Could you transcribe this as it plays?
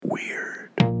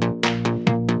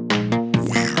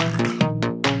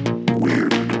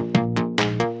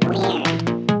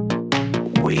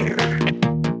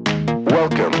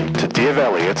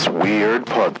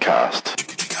Podcast.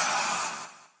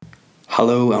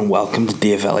 Hello and welcome to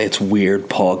Dave Elliott's Weird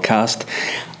Podcast.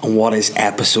 And what is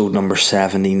episode number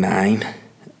 79?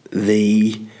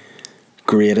 The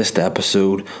greatest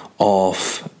episode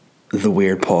of the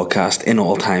Weird Podcast in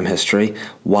all-time history.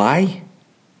 Why?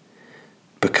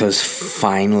 Because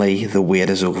finally the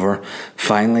wait is over.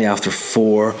 Finally, after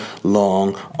 4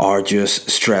 long, arduous,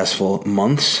 stressful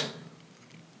months,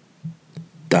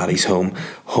 Daddy's home.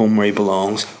 Home where he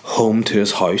belongs. Home to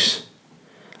his house.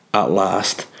 At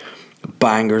last.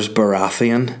 Bangers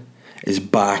Baratheon is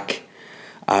back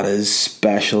at his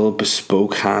special,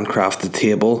 bespoke, handcrafted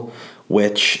table,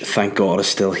 which, thank God, is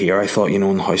still here. I thought,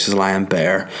 when the house is lying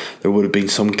bare, there would have been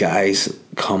some guys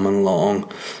coming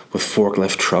along with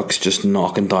forklift trucks just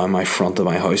knocking down my front of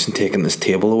my house and taking this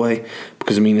table away.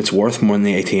 Because, it's worth more than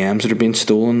the ATMs that are being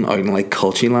stolen out in,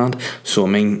 Culchie land. So,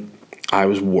 I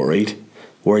was worried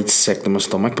sick to my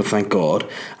stomach, but thank God,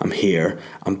 I'm here.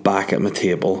 I'm back at my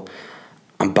table.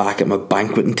 I'm back at my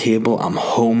banqueting table. I'm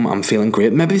home. I'm feeling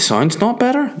great. Maybe the sound's not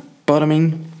better, but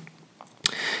it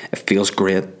feels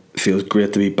great. It feels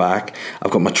great to be back.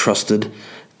 I've got my trusted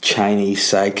Chinese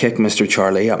sidekick, Mr.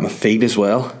 Charlie, at my feet as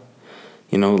well.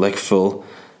 Full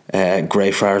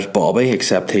Greyfriars Bobby,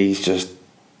 except he's just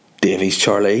Davies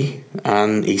Charlie,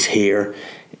 and he's here.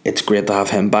 It's great to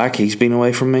have him back. He's been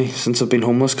away from me since I've been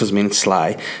homeless, because it's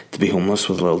sly to be homeless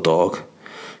with a little dog.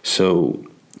 So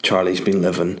Charlie's been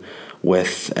living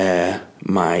with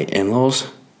my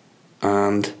in-laws,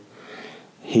 and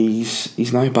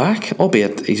he's now back,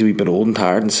 albeit he's a wee bit old and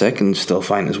tired and sick and still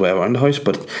finding his way around the house,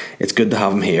 but it's good to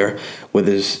have him here with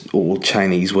his old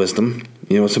Chinese wisdom.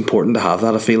 It's important to have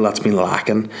that. I feel that's been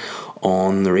lacking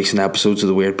on the recent episodes of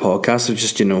the Weird Podcast. I've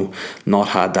just not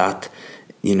had that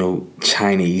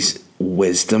Chinese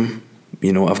wisdom.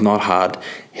 I've not had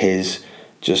his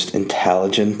just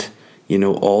intelligent,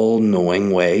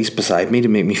 all-knowing ways beside me to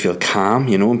make me feel calm,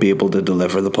 and be able to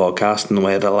deliver the podcast in the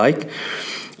way that I like.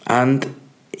 And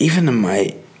even in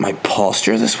my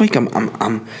posture this week,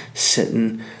 I'm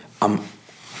sitting, I'm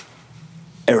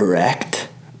erect.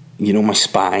 My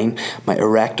spine, my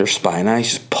erector spine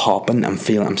is just popping. I'm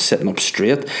sitting up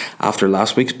straight. After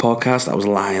last week's podcast, I was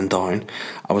lying down.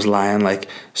 I was lying like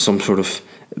some sort of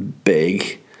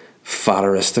big fat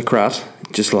aristocrat,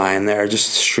 just lying there, just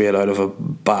straight out of a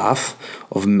bath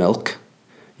of milk.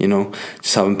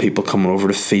 Just having people coming over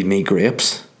to feed me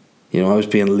grapes. I was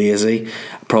being lazy.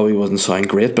 Probably wasn't sounding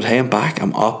great, but hey, I'm back.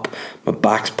 I'm up. My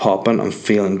back's popping. I'm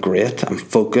feeling great. I'm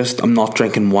focused. I'm not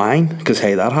drinking wine, because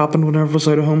hey, that happened whenever I was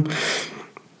out of home.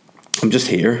 I'm just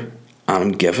here, and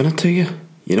I'm giving it to you.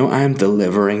 I am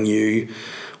delivering you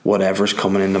whatever's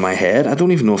coming into my head. I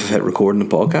don't even know if I've hit recording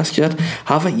the podcast yet.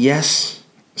 Have it? Yes.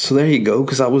 So there you go,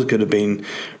 because that was going to be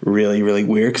really, really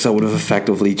weird, because I would have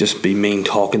effectively just been me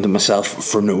talking to myself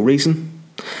for no reason.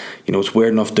 It's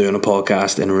weird enough doing a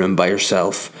podcast in a room by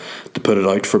yourself to put it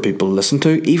out for people to listen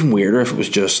to. Even weirder if it was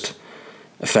just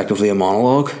effectively a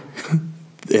monologue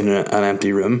in an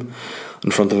empty room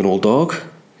in front of an old dog.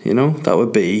 That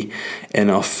would be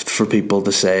enough for people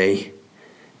to say,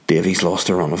 Davey's lost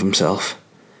a run of himself.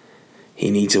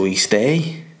 He needs a wee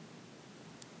stay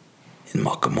in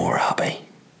Muckamore Abbey.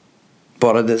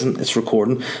 But it isn't. It's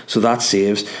recording. So that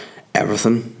saves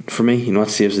everything for me. It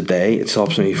saves the day. It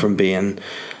stops me from being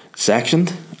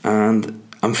sectioned, and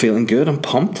I'm feeling good. I'm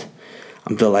pumped.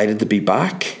 I'm delighted to be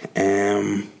back.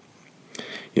 I'm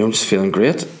just feeling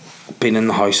great. Been in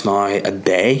the house now a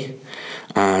day,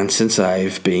 and since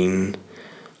I've been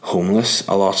homeless,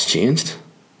 a lot's changed.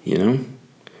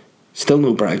 Still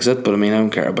no Brexit, but I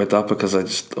don't care about that, because I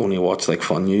just only watch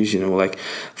fun news.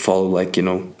 Follow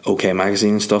OK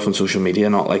Magazine and stuff on social media,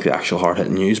 not the actual hard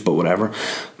hitting news, but whatever.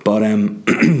 But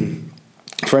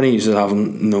for any of you that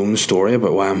haven't known the story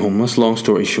about why I'm homeless, long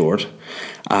story short,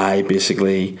 I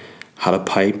basically had a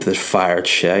pipe that fired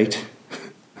shite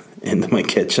into my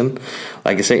kitchen.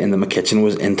 Like I say, my kitchen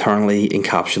was internally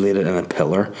encapsulated in a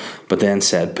pillar, but then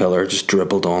said pillar just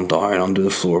dribbled on down under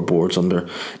the floorboards,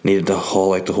 needed to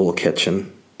haul out the whole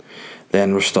kitchen. Then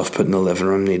there was stuff put in the living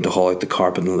room, needed to haul out the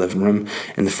carpet in the living room.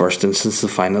 In the first instance, the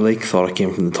final leak, thought it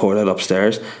came from the toilet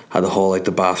upstairs, had to haul out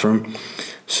the bathroom.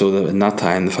 So that in that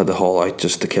time, they've had to haul out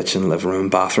just the kitchen, living room,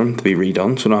 and bathroom to be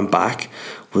redone. So now I'm back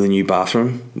with a new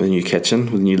bathroom, with a new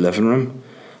kitchen, with a new living room.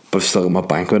 But I've still got my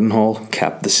banqueting hall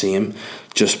kept the same,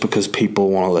 just because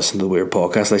people want to listen to the Weird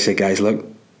Podcast. I say, guys, look,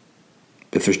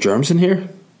 if there's germs in here,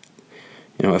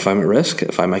 if I'm at risk,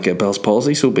 if I might get Bell's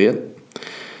palsy, so be it.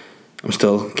 I'm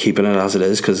still keeping it as it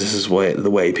is, because this is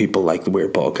the way people like the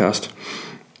Weird Podcast.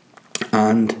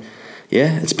 And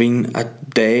yeah, it's been a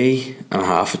day and a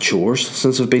half of chores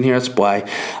since I've been here. That's why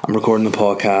I'm recording the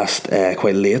podcast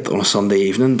quite late on a Sunday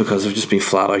evening, because I've just been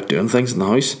flat out doing things in the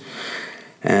house.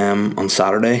 On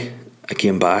Saturday, I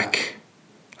came back,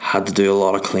 had to do a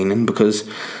lot of cleaning because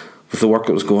with the work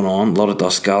that was going on, a lot of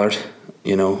dust gathered.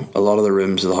 You know, a lot of the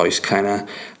rooms of the house kind of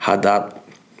had that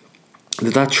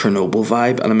Chernobyl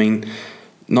vibe, and I mean,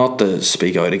 not to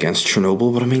speak out against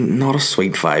Chernobyl, but I mean, not a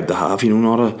sweet vibe to have, you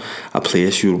know, not a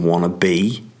place you would want to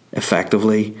be,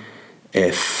 effectively,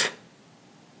 if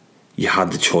you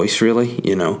had the choice, really,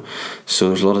 you know. So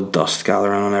there's a lot of dust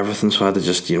gathering on everything, so I had to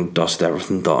just, you know, dust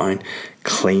everything down,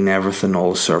 clean everything,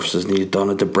 all the surfaces needed done,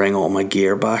 had to bring all my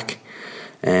gear back,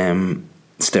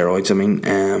 steroids, I mean,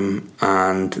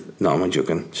 and no, I'm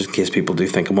joking, just in case people do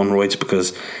think I'm on roids,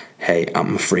 because hey,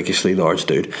 I'm a freakishly large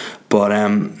dude. But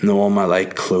no, all my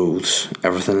like clothes,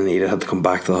 everything I needed had to come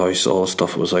back to the house. All the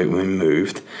stuff that was out when we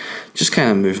moved, just kind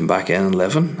of moving back in and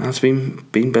living. That's been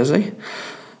busy.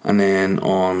 And then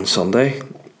on Sunday,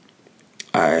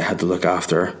 I had to look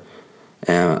after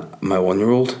my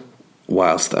 1-year-old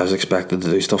whilst I was expected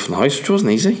to do stuff in the house, which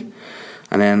wasn't easy.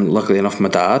 And then luckily enough, my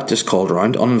dad just called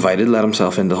around, uninvited, let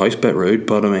himself into the house. Bit rude,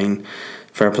 but I mean,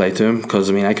 fair play to him,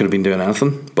 because I mean, I could have been doing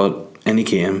anything, but in he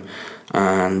came,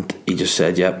 and he just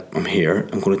said, yep, I'm here,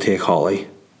 I'm going to take Holly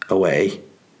away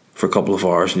for a couple of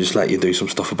hours and just let you do some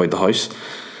stuff about the house.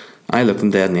 I looked him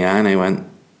dead in the eye and I went,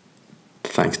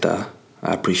 thanks, Dad,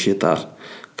 I appreciate that,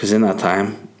 because in that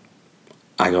time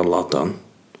I got a lot done.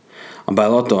 And by a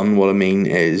lot done, what I mean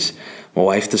is my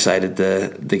wife decided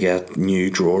to get new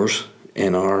drawers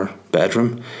in our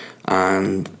bedroom,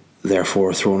 and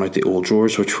therefore throwing out the old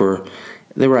drawers, which were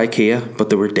IKEA,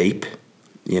 but they were deep.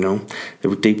 You know, they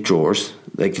were deep drawers.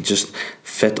 They could just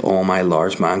fit all my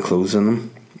large man clothes in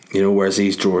them. You know, whereas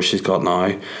these drawers she's got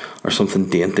now are something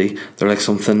dainty. They're like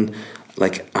something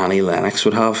like Annie Lennox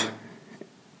would have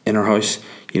in her house.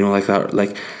 You know, like that,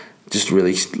 like just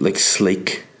really like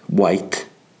sleek, white,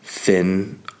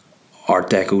 thin Art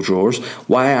Deco drawers.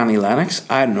 Why Annie Lennox?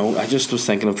 I don't know. I just was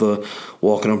thinking of the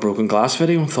Walking on Broken Glass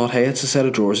video and thought, hey, it's a set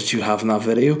of drawers that you have in that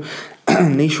video.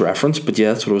 Niche reference, but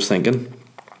yeah, that's what I was thinking.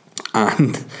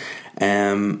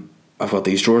 And I've got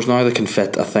these drawers now that can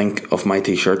fit, I think, of my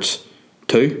t-shirts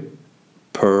 2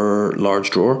 per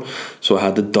large drawer. So I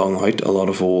had to dung out a lot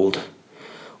of old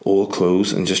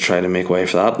clothes and just try to make way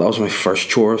for that. That was my first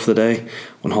chore of the day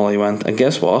when Holly went. And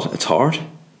guess what? It's hard.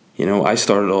 You know, I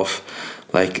started off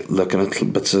like looking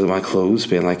at bits of my clothes,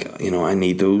 being like, you know, I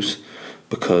need those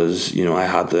because, you know, I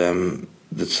had them.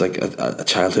 It's like a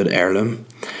childhood heirloom.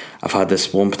 I've had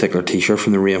this one particular t-shirt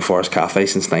from the Rainforest Cafe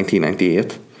since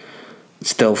 1998. It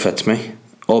still fits me,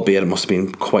 albeit it must have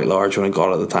been quite large when I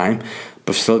got it at the time,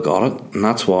 but I've still got it, and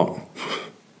that's what,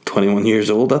 21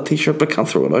 years old, that t-shirt, but I can't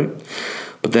throw it out.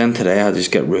 But then today I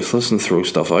just get ruthless and throw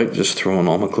stuff out, just throwing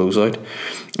all my clothes out,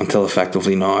 until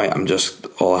effectively now I'm just,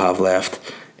 all I have left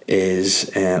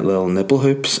is little nipple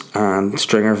hoops and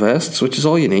stringer vests, which is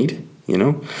all you need, you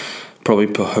know. Probably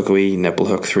put hook a wee nipple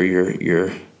hook through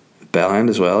your bell end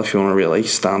as well if you want to really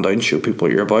stand out and show people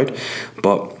what you're about.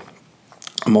 But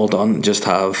I'm all done, just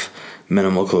have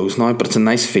minimal clothes now, but it's a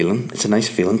nice feeling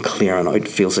clearing out. It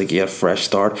feels like you had a fresh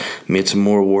start, made some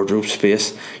more wardrobe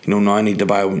space. You know, now I need to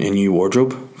buy a new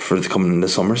wardrobe for the coming into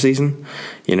summer season,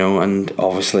 you know. And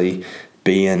obviously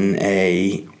being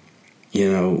a,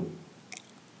 you know,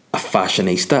 a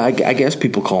fashionista, I guess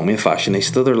people call me a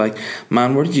fashionista. They're like,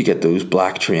 man, where did you get those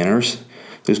black trainers,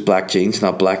 those black jeans,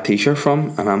 that black t-shirt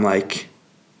from? And I'm like,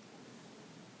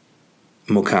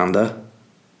 Mokanda,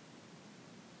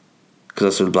 because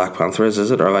that's what the Black Panther is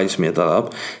it? Or have I just made that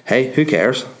up? Hey, who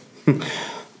cares?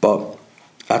 But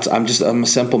I'm a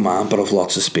simple man, but I've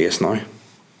lots of space now.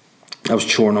 That was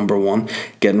chore number 1,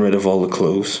 getting rid of all the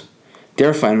clothes. Do you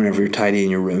ever find whenever you're tidy in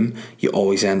your room, you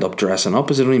always end up dressing up?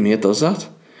 Is it only me that does that?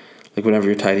 Like whenever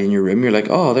you're tidy in your room, you're like,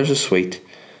 oh, there's a sweet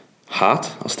hat,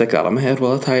 I'll stick that on my head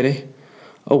while I tidy.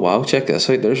 Oh wow, check this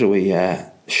out, there's a wee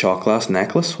shot glass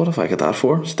necklace, what if I get that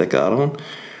for? Stick that on.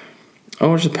 Oh,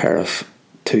 there's a pair of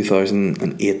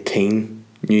 2018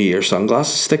 New Year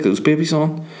sunglasses, stick those babies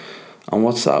on. And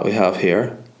what's that we have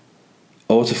here?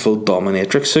 Oh, it's a full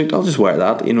dominatrix suit, I'll just wear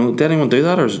that. You know, did anyone do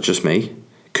that, or is it just me?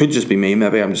 Could just be me,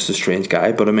 maybe I'm just a strange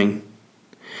guy, but I mean,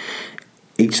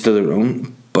 each to their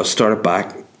own. But started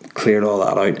back, cleared all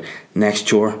that out. Next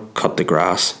chore, cut the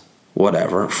grass,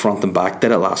 whatever, front and back.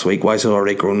 Did it last week. Why is it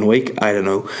already grown a week? I don't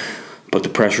know, but the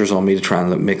pressure's on me to try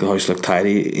and make the house look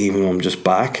tidy, even though I'm just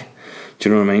back. Do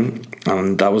you know what I mean?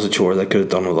 And that was a chore that I could have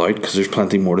done without, because there's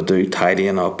plenty more to do.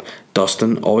 Tidying up,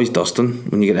 dusting, always dusting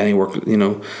when you get any work. You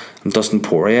know, I'm dusting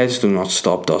Poirier, I just do not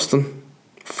stop dusting,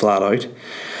 flat out.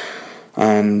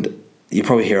 And you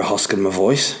probably hear a husk in my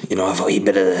voice. You know, I've a wee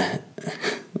bit of the,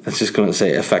 it's just going to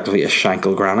say effectively a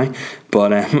shankle granny,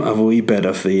 but I've a wee bit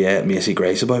of the Macy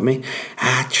Grace about me.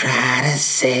 I try to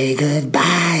say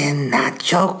goodbye and not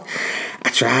choke. I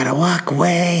try to walk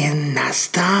away and not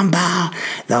stumble.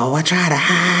 Though I try to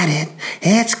hide it,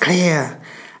 it's clear.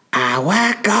 I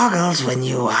wear goggles when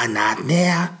you are not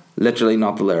near. Literally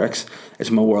not the lyrics.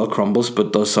 It's My World Crumbles, but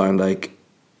it does sound like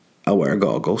I wear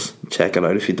goggles. Check it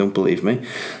out if you don't believe me.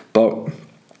 But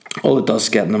all it does is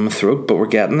getting in my throat, but we're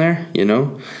getting there, you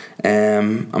know.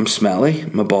 I'm smelly.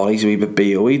 My body's a wee bit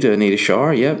BOE. Do I need a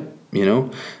shower? Yep, you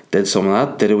know. Did some of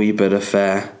that. Did a wee bit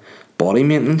of body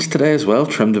maintenance today as well.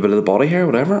 Trimmed a bit of the body hair,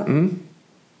 whatever. And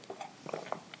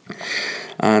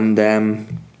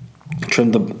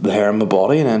trimmed the hair in my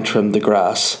body, and then trimmed the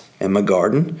grass in my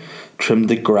garden. Trimmed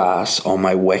the grass on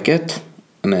my wicket,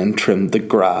 and then trimmed the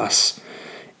grass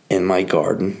in my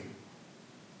garden.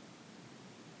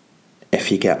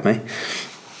 If you get me.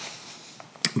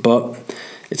 But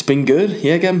it's been good.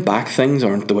 Yeah, getting back, things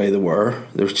aren't the way they were.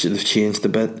 They've changed a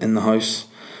bit in the house.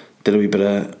 Did a wee bit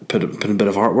of put a bit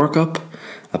of artwork up.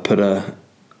 I put a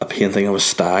painting of a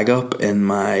stag up in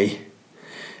my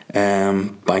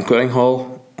banqueting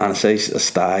hall, and I say a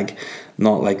stag,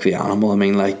 not like the animal. I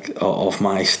mean like of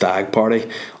my stag party,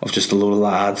 of just a load of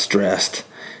lads dressed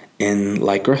in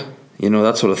lycra. You know,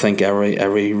 that's what I think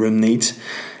every room needs.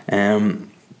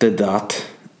 Did that,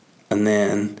 and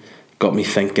then got me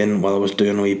thinking while I was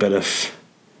doing a wee bit of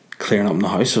clearing up in the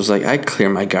house. I was like, I'd clear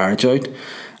my garage out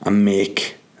and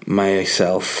make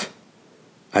myself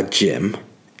a gym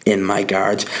in my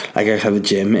garage. Like I have a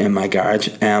gym in my garage.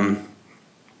 I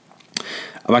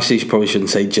actually probably shouldn't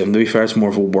say gym, to be fair. It's more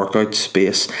of a workout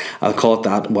space. I'll call it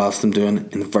that whilst I'm doing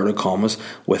inverted commas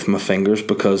with my fingers,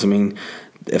 because I mean,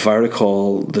 if I were to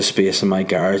call the space in my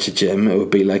garage a gym, it would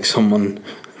be like someone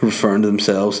referring to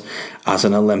themselves as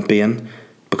an Olympian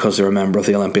because they're a member of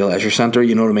the Olympia Leisure Centre.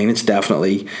 You know what I mean?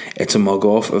 It's a mug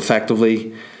off.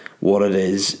 Effectively, what it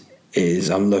is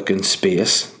I'm looking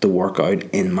space to work out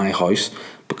in my house,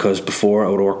 because before I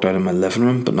would have worked out in my living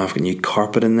room, but now I've got new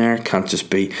carpet in there. Can't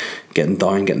just be getting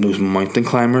those mountain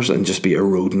climbers and just be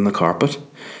eroding the carpet,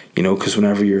 you know, because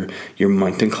whenever you're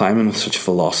mountain climbing with such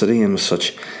velocity and with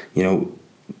such, you know,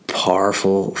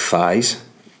 powerful thighs,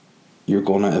 you're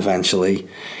going to eventually,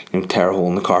 you know, tear a hole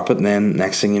in the carpet, and then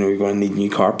next thing you know, you're going to need new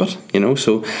carpet, you know.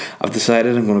 So I've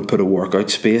decided I'm going to put a workout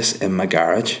space in my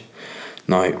garage.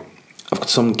 Now I've got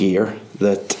some gear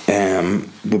that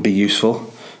would be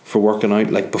useful for working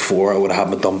out. Like before, I would have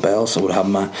had my dumbbells, I would have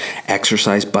my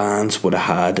exercise bands, would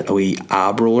have had a wee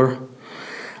ab roller,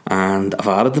 and I've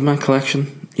added to my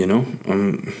collection, you know.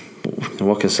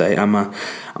 What can I say? I'm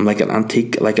like an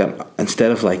antique,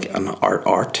 instead of like an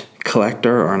art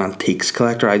collector or an antiques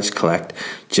collector, I just collect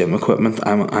gym equipment.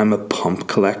 I'm a pump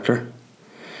collector,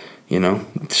 you know.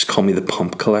 Just call me the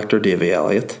pump collector, Davy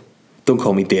Elliott. Don't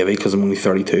call me Davy because I'm only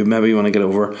 32. Maybe when I get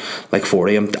over like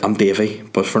 40, I'm Davy.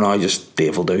 But for now, just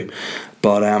Dave will do.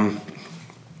 But I'm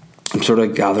sort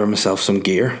of gathering myself some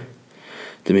gear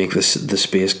to make the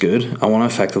space good. I want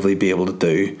to effectively be able to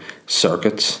do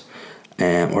circuits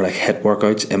or like HIIT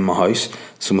workouts in my house.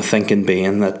 So my thinking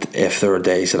being that if there are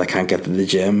days that I can't get to the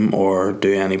gym or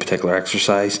do any particular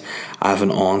exercise, I have an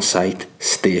on-site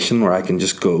station where I can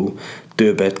just go,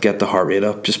 do a bit, get the heart rate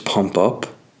up, just pump up,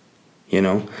 you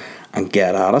know, and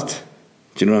get at it.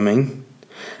 Do you know what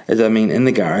I mean? In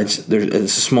the garage,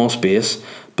 it's a small space,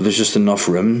 but there's just enough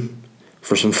room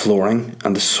for some flooring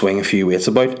and to swing a few weights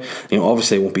about. You know,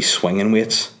 obviously I won't be swinging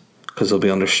weights because they'll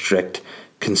be under strict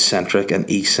concentric and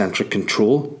eccentric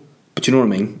control, but you know what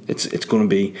I mean. It's going to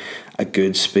be a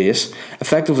good space.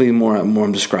 Effectively, the more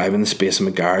I'm describing the space in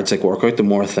my garage like workout, the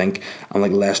more I think I'm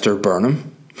like Lester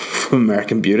Burnham from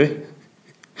American Beauty.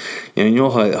 You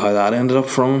know how that ended up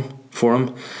for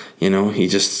him. You know, he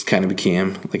just kind of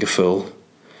became like a full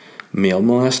male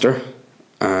molester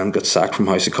and got sacked from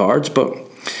House of Cards. But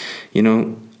you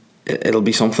know, it'll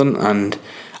be something, and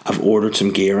I've ordered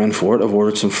some gear in for it. I've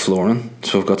ordered some flooring,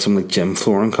 so I've got some like gym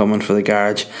flooring coming for the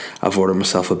garage. I've ordered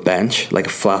myself a bench, like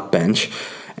a flat bench,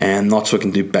 and not so I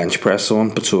can do bench press on,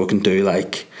 but so I can do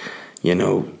like, you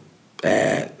know,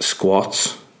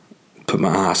 squats, put my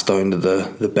ass down to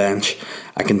the bench.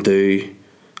 I can do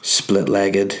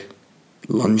split-legged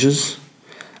lunges.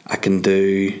 I can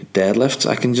do deadlifts.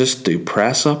 I can just do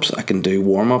press-ups. I can do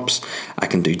warm-ups. I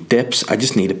can do dips. I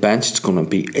just need a bench. It's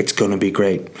gonna be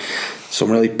great. So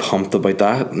I'm really pumped about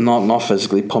that. Not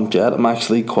physically pumped yet. I'm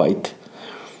actually quite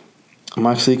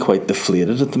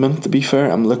deflated at the minute, to be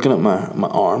fair. I'm looking at my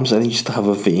arms. I used to have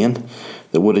a vein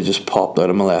that would have just popped out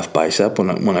of my left bicep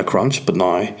when I crunched, but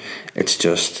now it's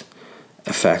just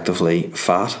effectively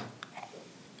fat.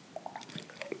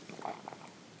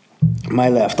 My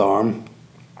left arm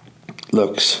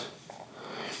looks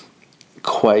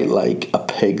quite like a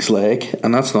pig's leg,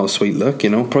 and that's not a sweet look, you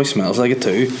know. Probably smells like it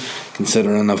too,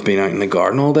 considering I've been out in the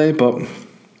garden all day, but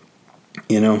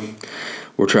you know,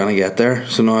 we're trying to get there.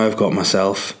 So now I've got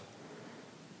myself,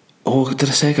 oh, did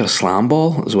I say I got a slam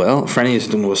ball as well? For any of you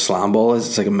who don't know what a slam ball is,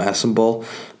 it's like a medicine ball,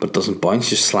 but it doesn't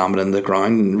bounce. You just slam it into the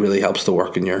ground, and it really helps to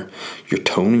work in your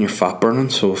tone and your fat burning.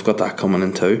 So I've got that coming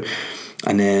in too.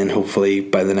 And then hopefully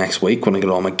by the next week, when I get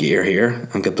all my gear here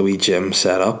and get the wee gym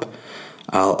set up,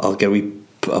 I'll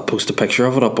post a picture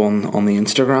of it up on the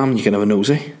Instagram. You can have a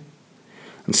nosy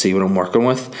and see what I'm working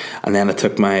with. And then I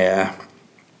took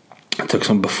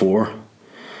some before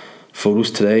photos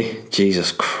today.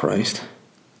 Jesus Christ.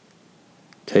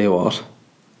 Tell you what,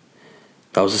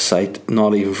 that was a sight,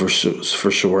 not even for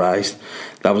sore eyes.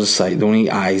 That was a sight. The only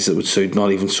eyes that would suit,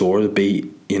 not even sore, would be,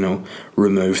 you know,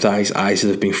 removed eyes that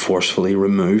have been forcefully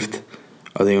removed,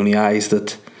 are the only eyes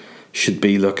that should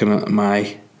be looking at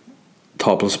my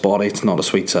topless body. It's not a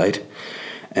sweet sight.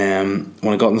 When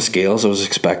I got on the scales, I was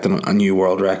expecting a new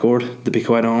world record, to be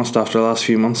quite honest, after the last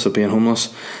few months of being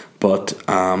homeless. But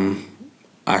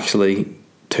actually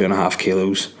 2.5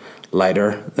 kilos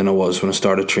lighter than I was when I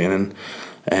started training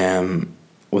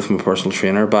with my personal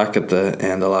trainer back at the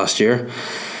end of last year.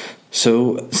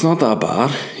 So it's not that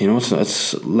bad, you know.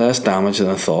 It's less damage than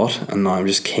I thought, and now I'm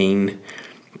just keen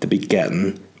to be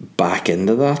getting back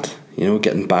into that, you know,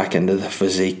 getting back into the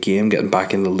physique game, getting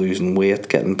back into losing weight,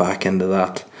 getting back into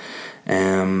that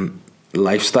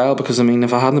lifestyle. Because I mean,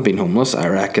 if I hadn't been homeless, I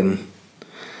reckon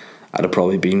I'd have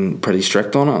probably been pretty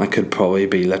strict on it, and I could probably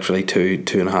be literally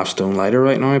 2.5 stone lighter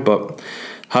right now, but it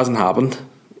hasn't happened,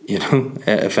 you know.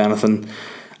 If anything,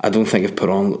 I don't think I've put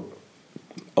on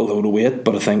a load of weight,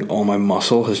 but I think all my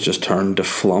muscle has just turned to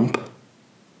flump,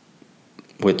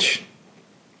 which,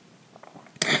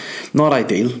 not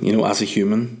ideal, you know, as a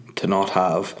human, to not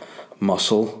have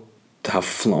muscle, to have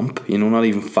flump, you know, not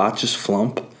even fat, just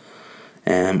flump.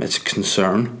 It's a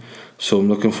concern. So I'm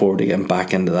looking forward to getting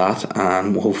back into that,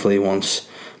 and hopefully once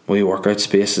my workout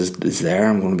space is there,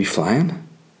 I'm going to be flying,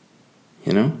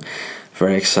 you know.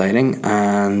 Very exciting.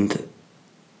 And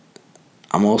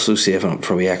I'm also saving up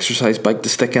for a wee exercise bike to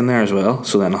stick in there as well,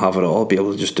 so then I'll have it all, be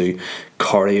able to just do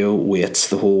cardio, weights,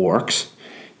 the whole works.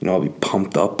 You know, I'll be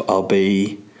pumped up, I'll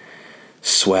be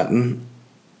sweating,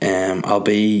 I'll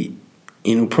be,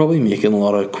 you know, probably making a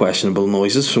lot of questionable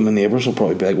noises from the neighbours. Will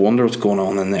probably be like, wonder what's going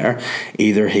on in there.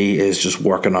 Either he is just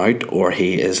working out, or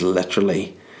he is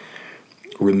literally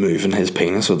removing his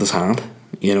penis with his hand.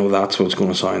 You know, that's what it's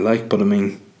going to sound like. But I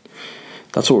mean,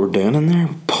 that's what we're doing in there,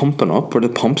 pumping up. We're the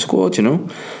pump squad, you know.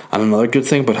 And another good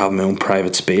thing about having my own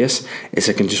private space is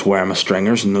I can just wear my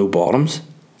stringers and no bottoms,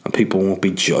 and people won't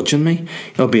be judging me.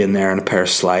 I'll be in there in a pair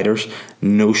of sliders,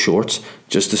 no shorts,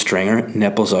 just a stringer,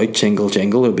 nipples out, jingle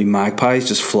jingle. There'll be magpies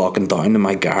just flocking down to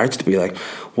my garage to be like,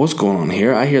 what's going on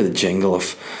here? I hear the jingle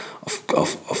of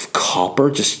copper,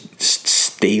 just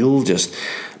steel, just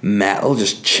metal,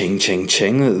 just ching ching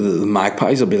ching. The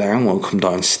magpies will be like, I'm going to come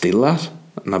down and steal that.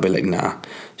 And I'll be like, nah,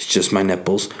 it's just my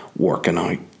nipples working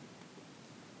out.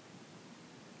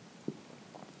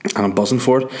 And I'm buzzing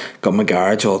for it. Got my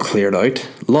garage all cleared out.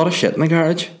 A lot of shit in the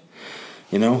garage,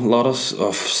 you know, a lot of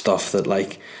stuff that,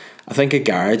 like, I think a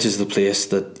garage is the place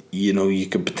that, you know, you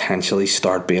could potentially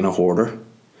start being a hoarder.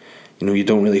 You know, you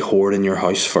don't really hoard in your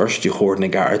house first, you hoard in a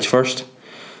garage first.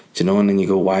 Do you know? And then you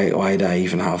go, why do I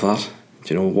even have that?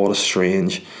 Do you know, what a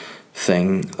strange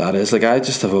thing that is. Like, I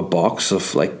just have a box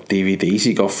of, like, DVDs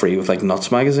you got free with, like,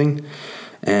 Nuts magazine.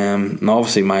 And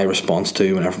obviously my response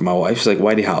to whenever my wife's like,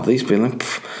 why do you have these? Being like,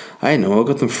 I know, I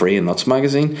got them free in Nuts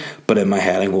magazine. But in my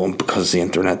head I'm going, because the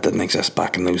internet didn't exist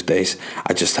back in those days,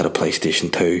 I just had a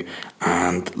PlayStation 2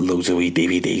 and loads of wee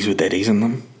DVDs with ditties in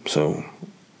them. So,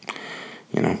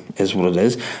 you know, is what it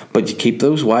is. But you keep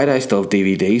those. Why do I still have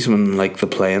DVDs when, like, the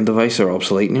playing device are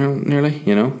obsolete nearly,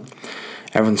 you know?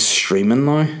 Everyone's streaming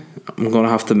now. I'm going to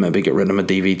have to maybe get rid of my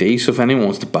DVDs. So if anyone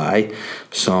wants to buy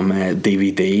some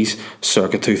DVDs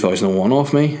circa 2001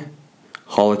 off me,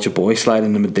 holler at your boy, slide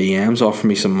into my DMs, offer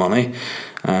me some money,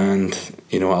 and,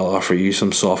 you know, I'll offer you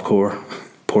some softcore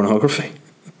pornography.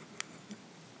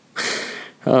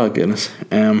 Oh goodness.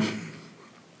 Yeah,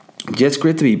 it's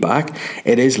great to be back.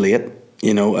 It is late,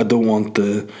 you know. I don't want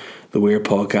the Weird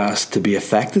Podcast to be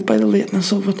affected by the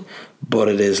lateness of it, but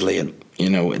it is late,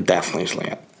 you know. It definitely is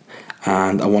late.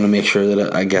 And I want to make sure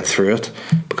that I get through it,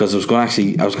 because I was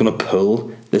going to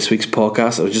pull this week's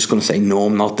podcast. I was just going to say, no,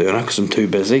 I'm not doing it because I'm too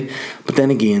busy. But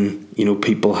then again, you know,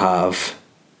 people have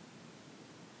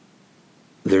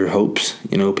their hopes.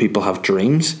 You know, people have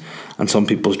dreams, and some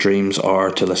people's dreams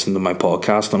are to listen to my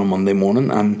podcast on a Monday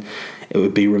morning, and it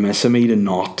would be remiss of me to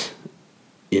not,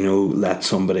 you know, let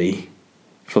somebody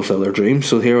fulfill their dreams.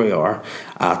 So here we are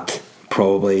at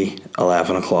probably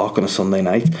 11 o'clock on a Sunday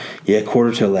night. Yeah,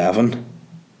 11:15,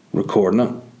 recording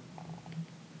it.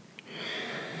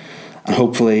 And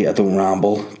hopefully I don't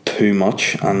ramble too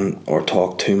much or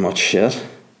talk too much shit,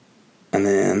 and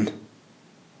then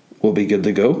we'll be good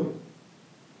to go.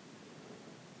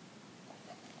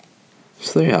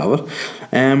 So there you have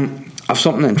it. I've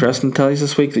something interesting to tell you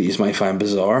this week that you might find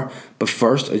bizarre. But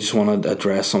first, I just want to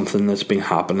address something that's been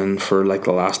happening for like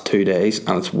the last 2 days,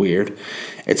 and it's weird.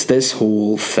 It's this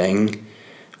whole thing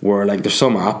where like there's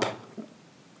some app,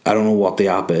 I don't know what the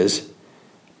app is,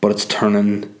 but it's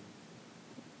turning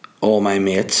all my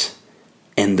mates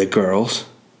into girls,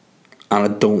 and I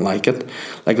don't like it.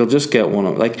 Like, I'll just get one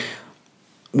of, like,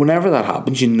 whenever that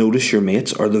happens, you notice your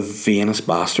mates are the vainest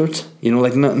bastards. You know,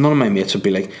 like, none of my mates would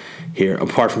be like, here,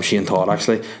 apart from Shane Todd,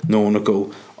 actually, no one would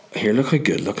go, here, look how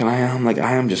good looking I am. Like,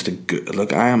 I am just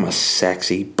I am a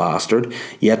sexy bastard.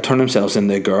 Yet turn themselves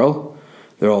into a girl.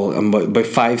 They're all, about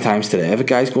 5 times today, if a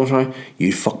guy's going around,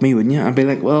 you'd fuck me, wouldn't you? I'd be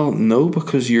like, well, no,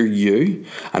 because you're you.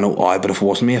 I know, but if it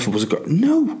wasn't me, if it was a girl,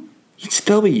 no. You'd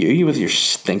still be you with your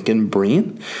stinking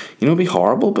brain. You know, it'd be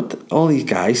horrible, but all these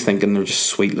guys thinking they're just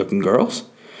sweet looking girls.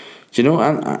 Do you know?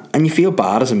 And you feel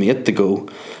bad as a mate to go,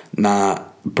 nah,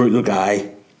 brutal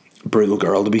guy, brutal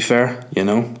girl, to be fair, you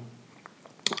know?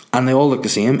 And they all look the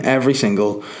same. Every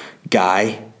single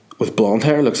guy with blonde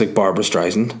hair looks like Barbara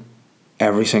Streisand.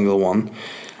 Every single one.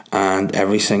 And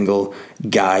every single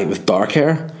guy with dark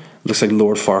hair looks like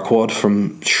Lord Farquaad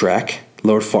from Shrek.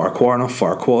 Lord Farquhar, not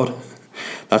Farquaad.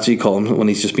 That's what you call him when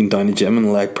he's just been down the gym in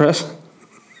the leg press.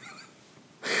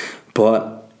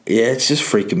 But yeah, it's just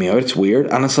freaking me out. It's weird.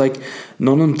 And it's like,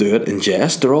 none of them do it in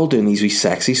jest. They're all doing these wee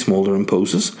sexy smouldering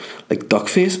poses. Like duck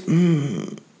face.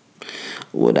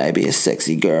 Would I be a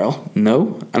sexy girl?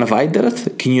 No. And if I did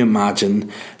it, can you imagine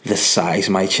the size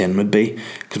my chin would be?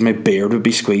 Because my beard would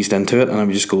be squeezed into it, and I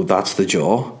would just go, that's the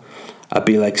jaw. I'd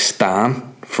be like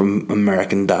Stan from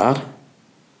American Dad.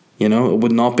 You know, it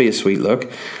would not be a sweet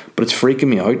look. But it's freaking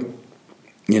me out,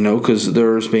 you know, because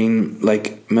there's been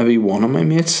like maybe one of my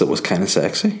mates that was kind of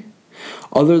sexy.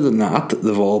 Other than that,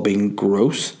 they've all been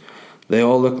gross. They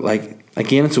all look like,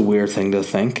 again, it's a weird thing to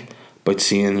think about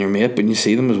seeing your mate, but when you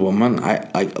see them as women,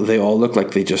 they all look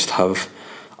like they just have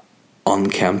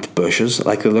unkempt bushes.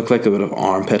 Like, they look like a bit of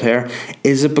armpit hair.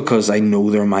 Is it because I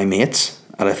know they're my mates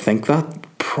and I think that?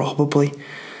 Probably.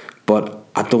 But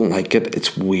I don't like it.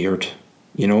 It's weird.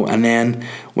 You know, and then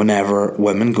whenever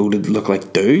women go to look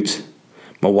like dudes,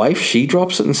 my wife, she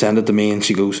drops it and sends it to me, and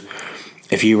she goes,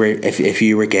 if you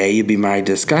were gay, you'd be married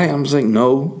to this guy. I was like,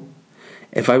 no.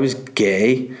 If I was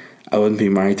gay, I wouldn't be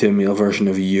married to a male version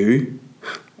of you.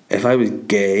 If I was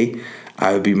gay,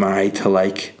 I would be married to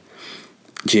like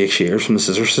Jake Shears from the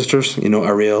Scissor Sisters. You know,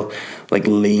 a real like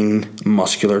lean,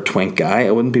 muscular twink guy.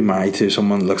 I wouldn't be married to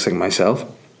someone that looks like myself.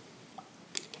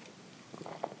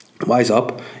 Wise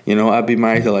up, you know, I'd be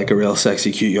married to like a real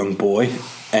sexy, cute young boy,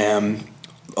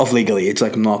 of legal age.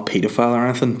 Like, I'm not a paedophile or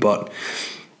anything, but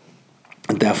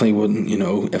I definitely wouldn't, you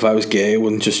know, if I was gay, I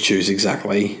wouldn't just choose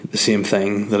exactly the same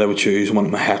thing that I would choose one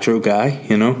of my hetero guy,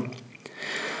 you know.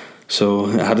 So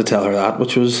I had to tell her that,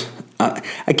 which was,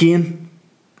 again,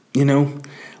 you know,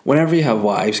 whenever you have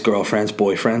wives, girlfriends,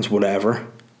 boyfriends, whatever,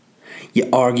 you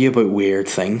argue about weird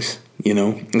things, you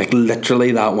know. Like,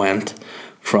 literally that went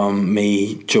from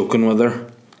me joking with her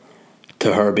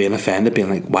to her being offended, being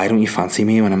like, why don't you fancy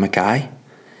me when I'm a guy?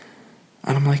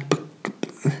 And I'm like, but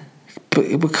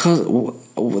because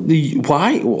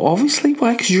why? Obviously,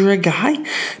 why? Because you're a guy.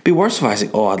 It'd be worse if I was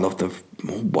like, I'd love to.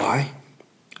 Why?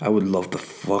 I would love to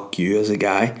fuck you as a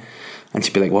guy. And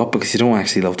she'd be like, what? Because you don't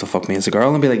actually love to fuck me as a girl.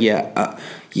 And I'd be like, yeah,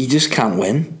 you just can't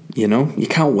win. You know, you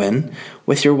can't win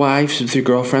with your wives, with your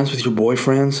girlfriends, with your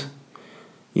boyfriends.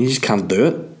 You just can't do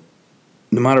it.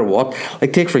 No matter what.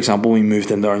 Like, take for example, we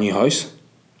moved into our new house.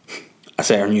 I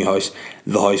say our new house,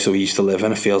 the house that we used to live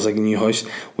in. It feels like a new house.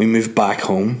 We moved back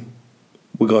home.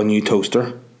 We got a new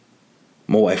toaster.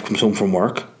 My wife comes home from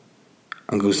work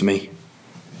and goes to me,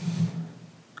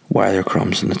 why are there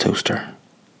crumbs in the toaster?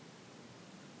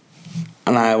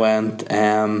 And I went,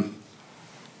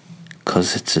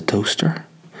 'cause it's a toaster.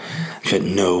 She said,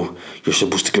 no, you're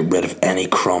supposed to get rid of any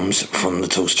crumbs from the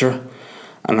toaster.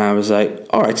 And I was like,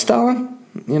 alright, Stalin,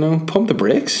 you know, pump the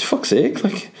brakes, fuck's sake.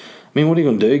 Like, I mean, what are you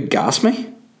going to do? Gas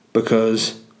me?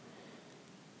 Because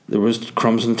there was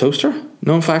crumbs in the toaster?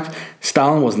 No, in fact,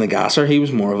 Stalin wasn't a gasser. He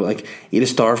was more of like, he'd have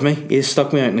starved me. He'd have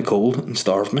stuck me out in the cold and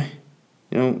starved me.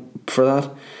 for that.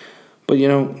 But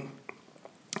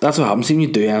that's what happens when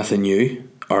you do anything new,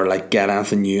 or like get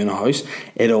anything new in a house.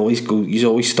 You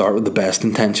always start with the best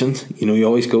intentions. You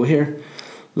always go, here,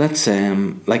 let's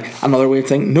like another weird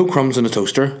thing, no crumbs in a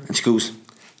toaster. And she goes,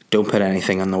 don't put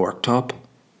anything on the worktop.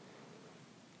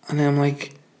 And then I'm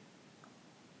like,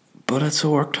 but it's a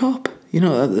worktop.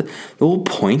 The whole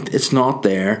point, it's not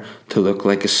there to look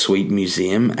like a sweet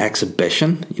museum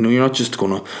exhibition. You're not just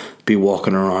going to be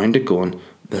walking around it going,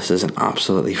 this is an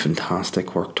absolutely fantastic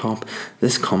worktop.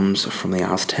 This comes from the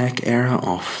Aztec era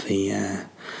of the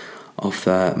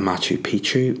Machu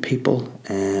Picchu people.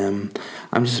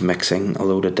 I'm just mixing a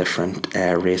load of different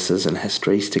races and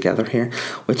histories together here,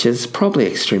 which is probably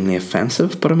extremely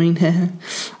offensive, but I mean,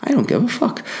 I don't give a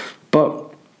fuck. But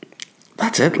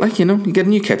that's it. Like, you get a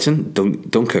new kitchen,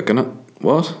 don't cook in it.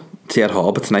 What? See at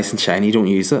hob, it's nice and shiny, don't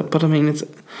use it. But I mean, it's,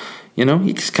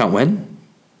 you just can't win.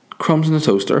 Crumbs in the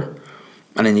toaster,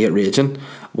 and then you get raging.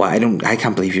 Why I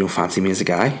can't believe you don't fancy me as a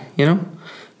guy.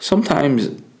 Sometimes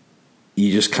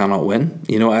you just cannot win.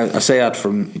 I say that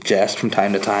from jest from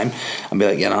time to time, and be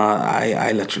like,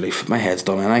 I literally, my head's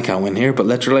done and I can't win here. But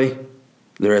literally,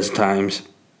 there is times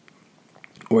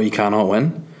where you cannot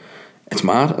win. It's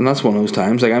mad, and that's one of those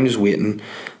times. Like, I'm just waiting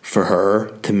for her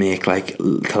to make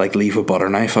leave a butter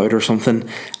knife out or something,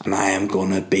 and I am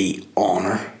gonna be on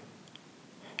her.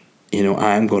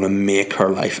 I'm gonna make her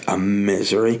life a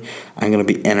misery. I'm gonna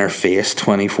be in her face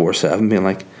 24/7, being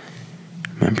like,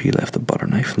 remember you left the butter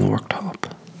knife in the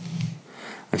worktop?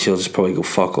 And she'll just probably go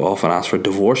fuck off and ask for a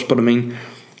divorce. But I mean,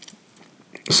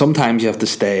 sometimes you have to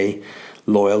stay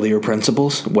loyal to your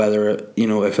principles, whether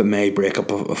if it may break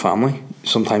up a family.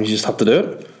 Sometimes you just have to do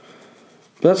it.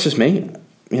 But that's just me.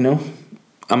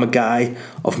 I'm a guy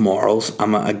of morals.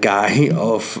 I'm a guy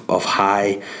of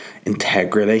high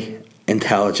integrity,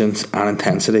 intelligence and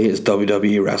intensity, as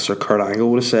WWE wrestler Kurt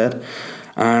Angle would have said.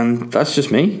 And that's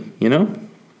just me. I'm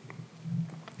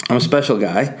a special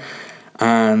guy.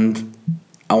 And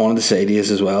I wanted to say to you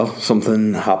as well,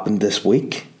 something happened this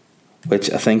week,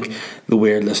 which I think the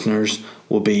weird listeners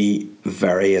will be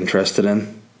very interested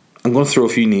in. I'm going to throw a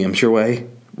few names your way,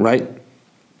 right?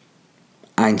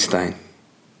 Einstein,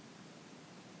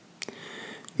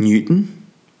 Newton,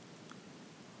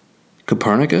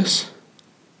 Copernicus,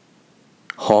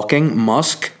 Hawking,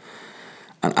 Musk,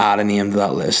 and add a name to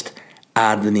that list.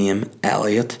 Add the name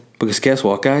Elliot, because guess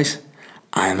what, guys?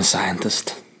 I am a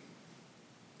scientist.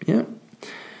 Yeah.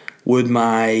 Would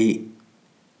my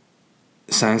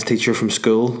science teacher from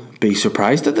school be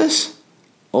surprised at this?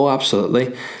 Oh,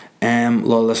 absolutely. A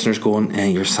lot of listeners going,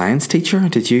 you're a science teacher?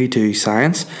 Did you do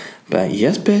science? But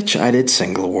yes, bitch, I did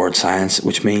single award science,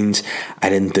 which means I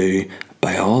didn't do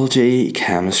biology,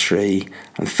 chemistry,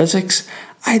 and physics.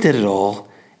 I did it all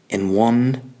in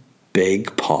one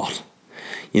big pot.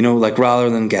 Rather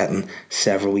than getting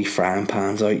several wee frying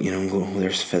pans out, go,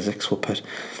 there's physics, we'll put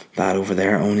that over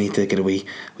there. Only to get a wee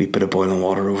bit of boiling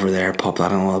water over there, pop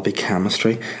that in, that'll be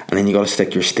chemistry. And then you got to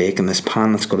stick your steak in this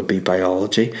pan, that's got to be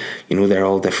biology. They're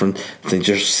all different things,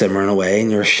 just simmering away, and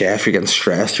you're a chef, you're getting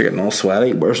stressed, you're getting all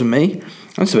sweaty. Whereas me,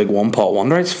 I'm just a big one pot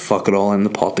wonder. I just fuck it all in the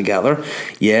pot together.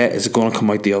 Yeah, is it going to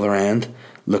come out the other end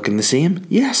looking the same?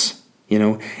 Yes.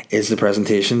 Is the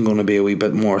presentation going to be a wee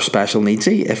bit more special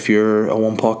needsy if you're a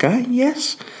one pot guy?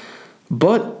 Yes.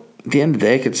 But at the end of the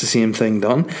day, it gets the same thing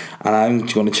done. And I'm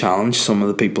going to challenge some of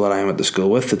the people that I went to school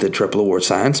with that did triple award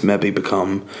science, maybe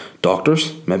become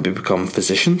doctors, maybe become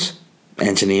physicians,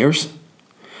 engineers.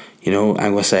 I'm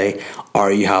going to say,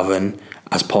 are you having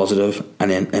as positive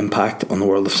an impact on the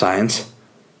world of science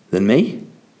than me?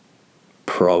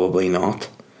 Probably not.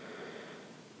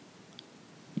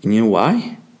 And you know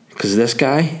why? Because this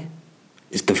guy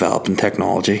is developing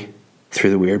technology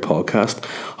through the Weird Podcast.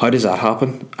 How does that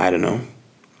happen? I don't know.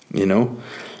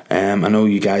 I know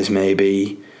you guys may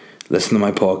be listening to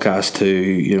my podcast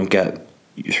to, get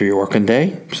through your working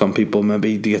day. Some people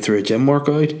maybe to get through a gym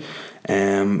workout.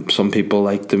 Some people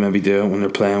like to maybe do it when they're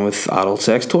playing with adult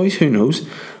sex toys. Who knows?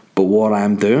 But what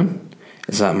I'm doing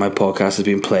is that my podcast is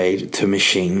being played to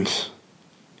machines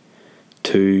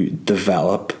to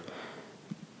develop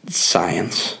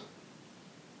science.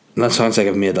 And that sounds like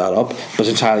I've made that up, but it's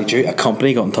entirely true. A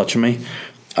company got in touch with me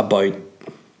about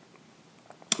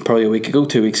probably a week ago,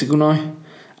 2 weeks ago now,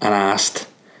 and asked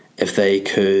if they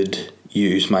could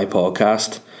use my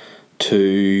podcast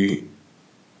to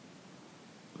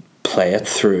play it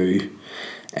through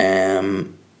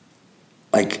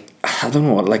I don't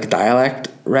know what, dialect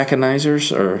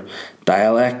recognizers or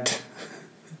dialect.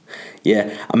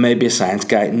 Yeah, I may be a science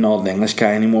guy, not an English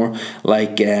guy anymore. They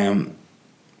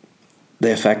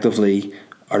effectively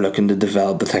are looking to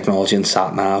develop the technology in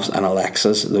sat navs and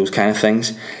Alexas, those kind of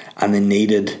things, and they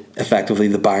needed effectively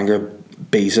the Bangor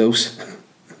Bezos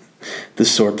to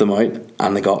sort them out,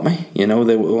 and they got me. You know,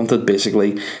 they wanted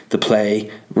basically to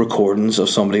play recordings of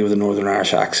somebody with a Northern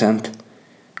Irish accent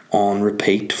on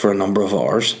repeat for a number of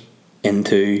hours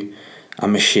into a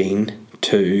machine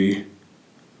to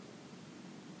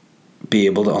be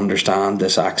able to understand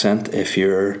this accent if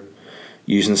you're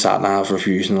using SatNav or if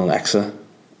you're using Alexa,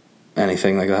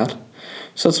 anything like that.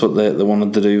 So that's what they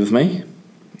wanted to do with me.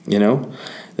 You know,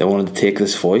 they wanted to take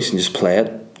this voice and just play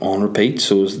it on repeat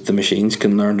so that the machines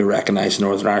can learn to recognise the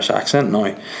Northern Irish accent.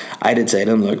 Now, I did say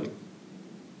to them, look,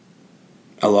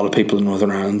 a lot of people in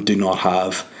Northern Ireland do not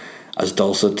have as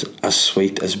dulcet, as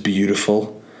sweet, as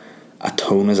beautiful a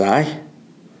tone as I.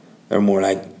 They're more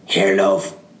like, here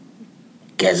love,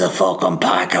 gives a fucking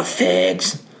pack of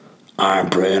figs, iron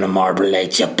brew and a Marlborough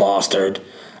Light, you bastard.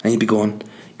 And he'd be going,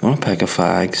 you want a pack of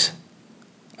fags,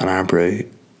 an iron brew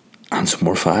and some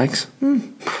more fags?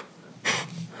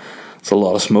 It's a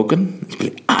lot of smoking. He'd be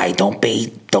like, aye, don't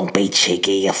be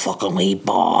cheeky, you fucking wee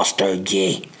bastard,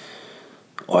 ye,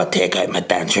 or I'll take out my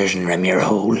dentures and rim your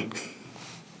hole.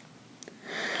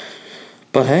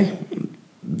 But hey,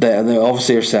 they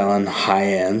obviously are selling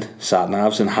high-end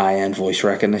sat-navs and high-end voice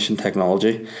recognition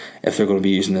technology if they're going to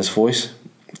be using this voice.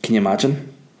 Can you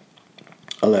imagine?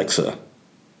 Alexa,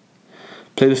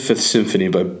 play the Fifth Symphony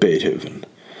by Beethoven.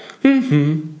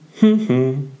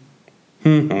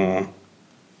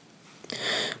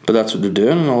 But that's what they're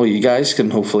doing, and all you guys can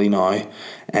hopefully now,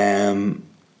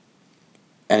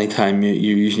 anytime you're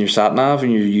using your sat-nav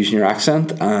and you're using your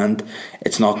accent and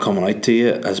it's not coming out to you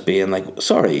as being like,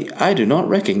 sorry, I do not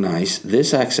recognise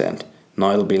this accent.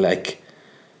 Now it'll be like,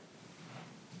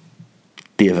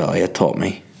 Dave Elliott taught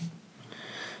me.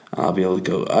 I'll be able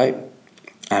to go,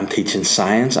 I'm teaching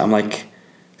science. I'm like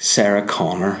Sarah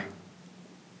Connor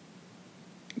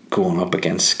going up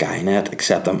against Skynet,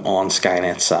 except I'm on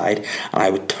Skynet's side, and I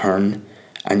would turn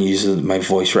and use my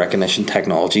voice recognition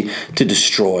technology to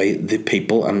destroy the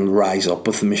people and rise up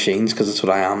with the machines, because that's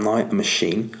what I am now, a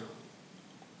machine.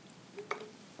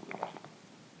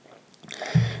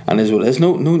 And is what it is.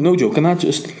 No joking. That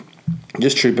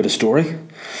just true bit of story.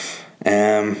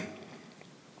 And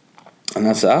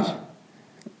that's that.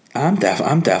 I'm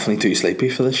definitely too sleepy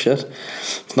for this shit.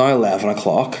 It's now 11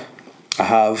 o'clock. I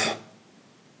have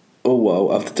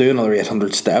to do another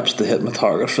 800 steps to hit my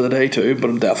target for the day too, but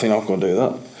I'm definitely not going to do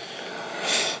that.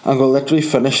 I'm going to literally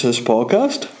finish this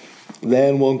podcast.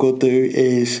 Then what I'm going to do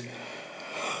is,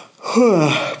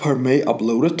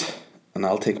 upload it, and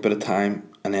I'll take a bit of time,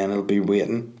 and then it'll be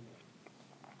waiting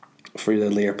for the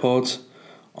AirPods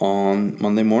on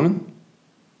Monday morning.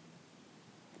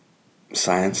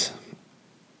 Science.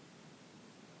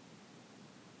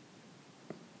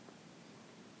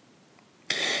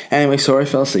 Anyway, sorry I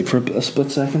fell asleep for a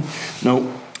split second.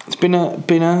 No, it's been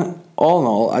a all in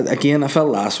all. Again, I felt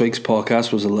last week's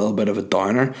podcast was a little bit of a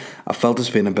downer. I felt it's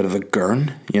been a bit of a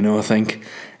gurn. You know, I think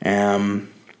I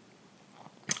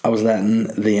was letting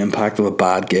the impact of a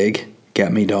bad gig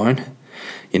get me down.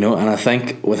 You know, and I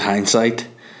think with hindsight,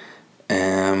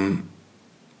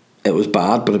 it was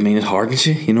bad, but I mean, it hardens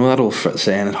you. You know that old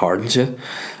saying, it hardens you.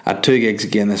 I had 2 gigs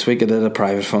again this week. I did a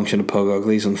private function at Pug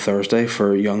Uglies on Thursday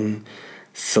for young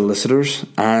solicitors,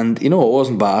 and you know, it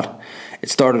wasn't bad. It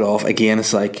started off, again,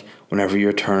 it's like whenever you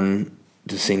return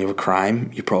to the scene of a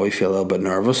crime, you probably feel a little bit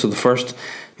nervous. So the first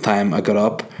time I got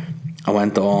up, I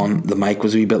went on, the mic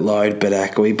was a wee bit loud, a bit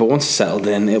echoey, but once it settled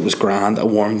in, it was grand. I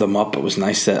warmed them up, it was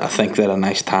nice. I think they had a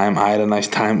nice time, I had a nice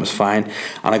time, it was fine,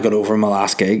 and I got over my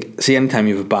last gig. See, anytime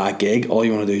you have a bad gig, all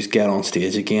you want to do is get on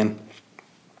stage again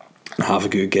and have a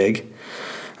good gig.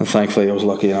 And thankfully I was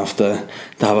lucky enough to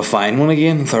have a fine one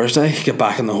again on Thursday, get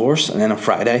back on the horse. And then on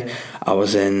Friday I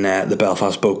was in the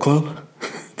Belfast Boat Club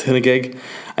doing a gig.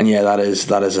 And yeah, that is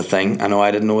a thing. I know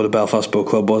I didn't know what a Belfast Boat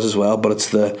Club was as well, but it's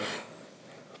the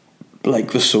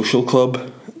social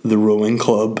club, the rowing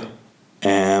club,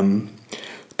 down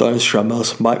in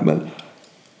Stramillis Embankment.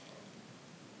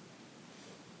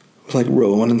 It was like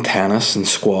rowing and tennis and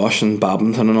squash and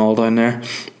badminton and all down there.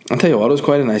 I'll tell you what, it was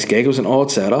quite a nice gig. It was an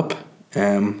odd setup.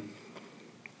 It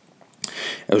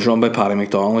was run by Paddy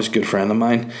McDonald, who's a good friend of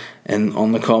mine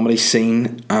on the comedy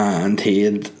scene, and he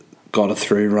had got it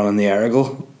through running the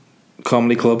Errigal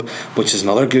Comedy Club, which is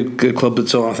another good club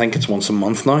that's on. I think it's once a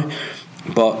month now.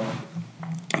 But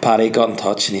Paddy got in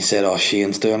touch and he said,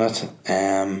 Shane's doing it,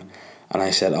 and And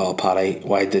I said, "Oh, Paddy,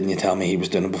 why didn't you tell me he was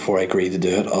doing it before I agreed to do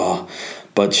it?" Oh,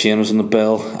 but Shane was on the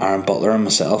bill, Aaron Butler and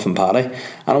myself and Paddy,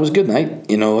 and it was a good night.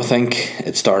 You know, I think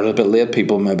it started a bit late.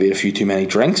 People maybe had a few too many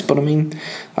drinks, but I mean,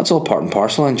 that's all part and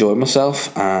parcel. I enjoyed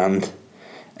myself, and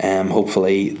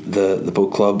hopefully the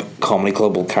boat club, comedy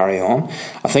club, will carry on.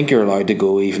 I think you're allowed to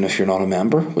go even if you're not a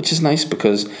member, which is nice,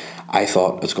 because I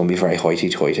thought it's going to be very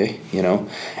hoity-toity, you know.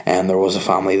 And there was a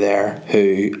family there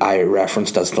who I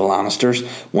referenced as the Lannisters.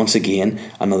 Once again,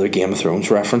 another Game of Thrones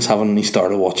reference, having only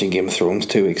started watching Game of Thrones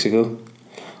 2 weeks ago.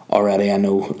 Already I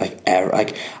know,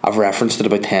 I've referenced it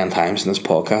about 10 times in this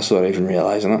podcast without even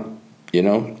realising it, you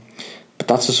know. But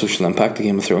that's the social impact of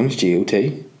Game of Thrones,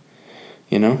 GOT,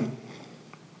 you know.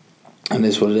 And it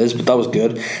is what it is, but that was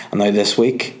good. And now this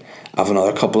week I have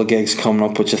another couple of gigs coming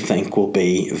up which I think will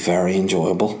be very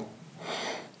enjoyable.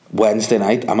 Wednesday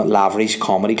night I'm at Lavery's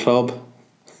Comedy Club.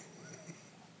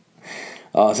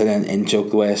 Oh, it's an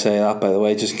in-joke the way I say that, by the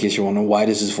way, just in case you're wondering why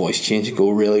does his voice change and go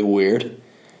really weird.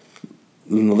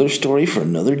 Another story for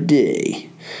another day.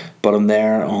 But I'm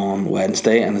there on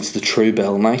Wednesday, and it's the True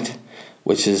Bill night,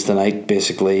 which is the night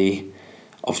basically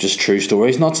of just true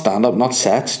stories, not stand-up, not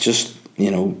sets, just,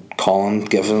 you know, Colin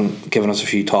giving us a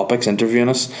few topics, interviewing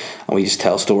us, and we just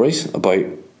tell stories about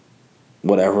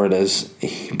whatever it is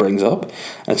he brings up.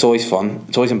 And it's always fun.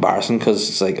 It's always embarrassing, because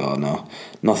it's like, oh no,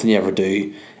 nothing you ever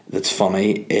do that's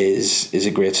funny is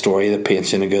a great story that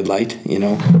paints you in a good light. You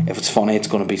know, if it's funny, it's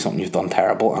going to be something you've done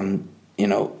terrible, and you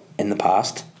know, in the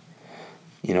past,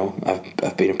 you know,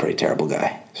 I've been a pretty terrible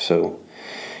guy, so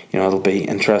you know, it'll be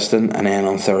interesting. And then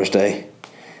on Thursday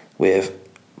we have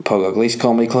Pug Uglies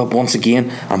Comedy Club. Once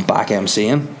again, I'm back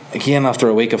MCing again after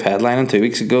a week of headlining 2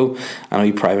 weeks ago and a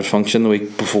wee private function the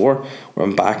week before, where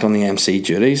I'm back on the MC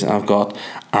duties. I've got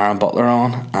Aaron Butler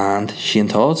on and Shane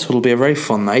Todd, so it'll be a very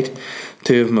fun night.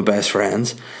 Two of my best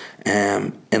friends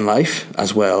in life,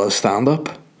 as well as stand-up,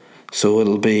 so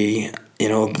it'll be, you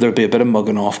know, there'll be a bit of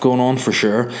mugging off going on for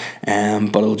sure,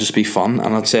 but it'll just be fun.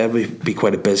 And I'd say it'll be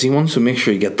quite a busy one, so make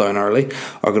sure you get down early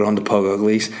or get on to Pug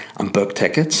Uglies and book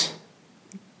tickets,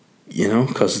 you know,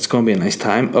 because it's going to be a nice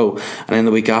time. Oh, and then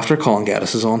the week after, Colin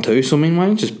Geddes is on too, so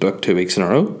meanwhile, just book 2 weeks in a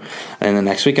row. And then the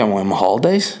next week I'm on my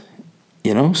holidays,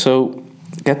 you know, so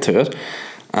get to it.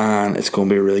 And it's going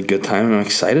to be a really good time, and I'm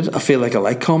excited. I feel like I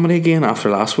like comedy again after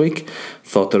last week.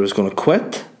 Thought that I was going to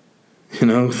quit, you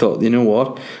know, thought, you know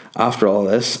what, after all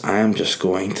this, I am just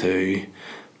going to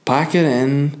pack it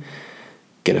in,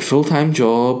 get a full-time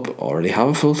job, already have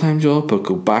a full-time job, but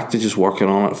go back to just working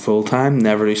on it full-time,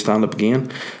 never do stand-up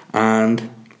again, and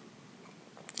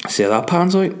see how that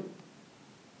pans out.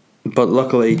 But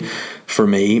luckily for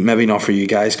me, maybe not for you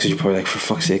guys, because you're probably like, for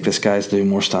fuck's sake, this guy's doing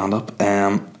more stand-up.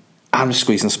 I'm just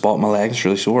squeezing the spot in my leg, it's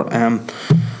really sore.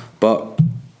 But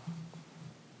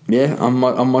yeah, I'm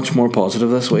much more positive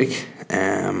this week.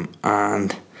 And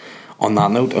on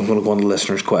that note, I'm going to go on to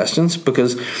listeners' questions,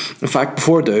 because in fact,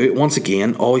 before I do, once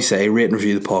again, always say rate and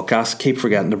review the podcast. Keep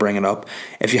forgetting to bring it up.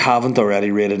 If you haven't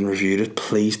already rated and reviewed it,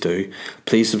 please do.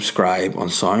 Please subscribe on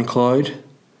SoundCloud,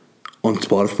 on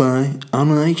Spotify, and on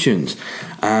iTunes.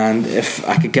 And if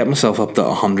I could get myself up to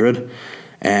 100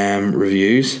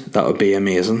 reviews, that would be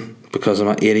amazing, because I'm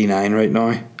at 89 right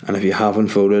now. And if you haven't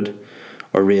voted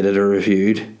or rated or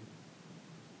reviewed,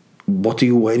 what are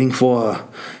you waiting for?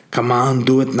 Come on,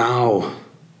 do it now.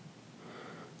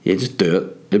 Yeah, just do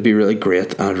it. It'd be really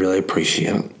great, and I'd really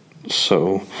appreciate it.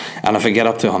 So, and if I get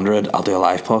up to 100, I'll do a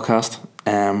live podcast.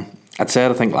 I'd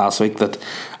said, I think last week, that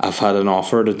I've had an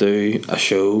offer to do a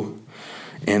show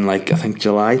in, like, I think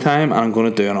July time, and I'm going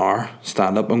to do an hour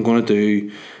stand-up. I'm going to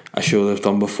do a show that I've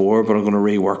done before, but I'm going to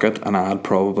rework it and add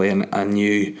probably a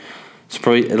new,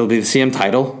 it'll be the same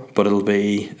title, but it'll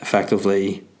be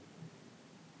effectively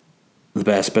the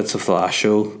best bits of the last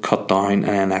show cut down and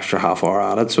an extra half hour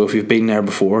added. So if you've been there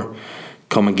before,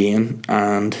 come again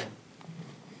and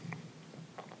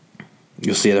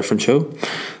you'll see a different show.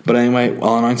 But anyway,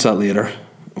 I'll announce that later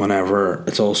whenever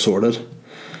it's all sorted.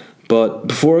 But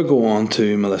before I go on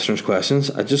to my listeners'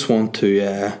 questions, I just want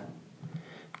to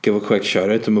give a quick shout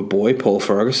out to my boy Paul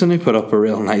Ferguson, who put up a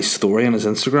real nice story on his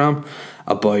Instagram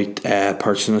about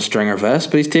purchasing a Stringer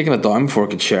vest, but he's taken it down before I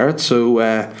could share it. So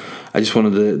I just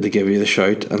wanted to give you the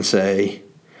shout and say,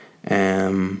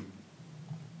 yeah,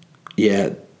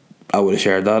 I would have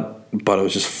shared that, but I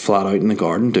was just flat out in the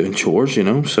garden doing chores, you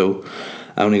know, so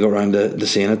I only got around to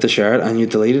seeing it to share it, and you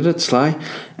deleted it, Sly.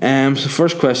 So the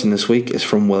first question this week is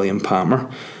from William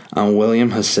Palmer, and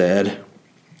William has said,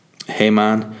 "Hey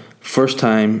man, first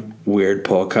time weird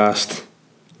podcast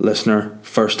listener,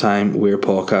 first time weird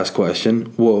podcast question.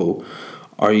 Whoa,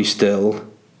 are you still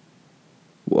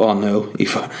Oh no,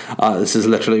 this is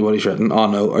literally what he's written. Oh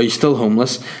no, are you still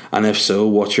homeless? And if so,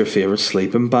 what's your favourite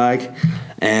sleeping bag?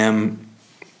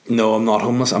 No, I'm not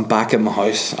homeless. I'm back at my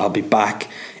house. I'll be back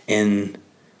in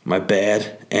my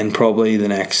bed in probably the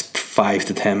next 5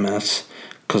 to 10 minutes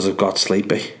because I've got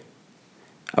sleepy.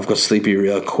 I've got sleepy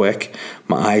real quick.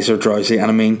 My eyes are drowsy,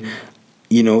 and I mean,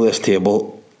 this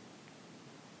table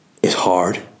is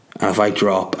hard, and if I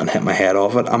drop and hit my head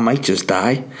off it, I might just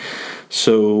die.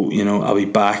 So, I'll be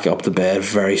back up to bed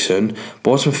very soon.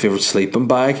 But what's my favourite sleeping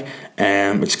bag?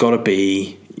 It's got to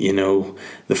be,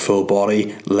 the full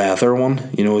body leather one.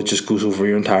 It just goes over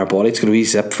your entire body. It's got a wee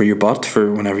zip for your butt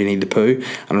for whenever you need to poo.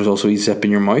 And there's also a wee zip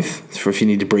in your mouth for if you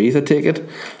need to breathe, I take it.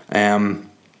 I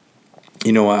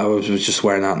was just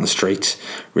wearing that in the streets.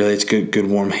 Really, it's good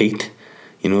warm heat.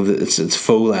 It's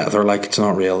faux leather, like it's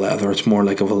not real leather. It's more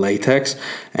like of a latex.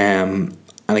 And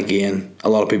again, a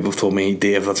lot of people have told me,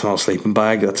 Dave, that's not a sleeping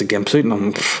bag, that's a gimp suit. And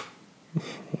I'm like,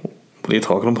 what are you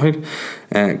talking about?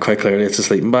 Quite clearly, it's a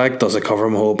sleeping bag. Does it cover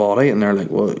my whole body? And they're like,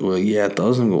 well, yeah, it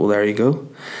does. And I go, well, there you go.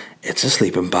 It's a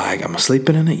sleeping bag. Am I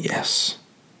sleeping in it? Yes.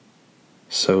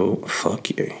 So, fuck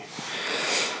you.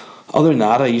 Other than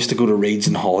that, I used to go to Reed's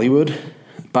in Hollywood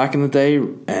back in the day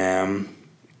to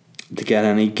get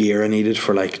any gear I needed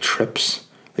for like trips,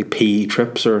 like PE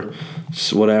trips or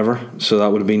whatever. So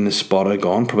that would have been the spot I'd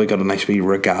gone. Probably got a nice wee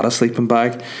regatta sleeping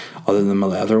bag other than my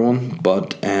leather one.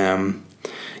 But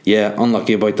yeah,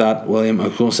 unlucky about that, William. I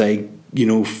was going to say,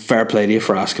 fair play to you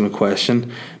for asking a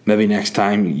question. Maybe next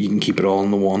time you can keep it all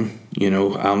in the one. I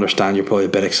understand you're probably a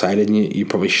bit excited and you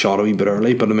probably shot a wee bit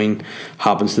early, but I mean,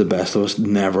 happens to the best of us.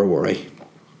 Never worry.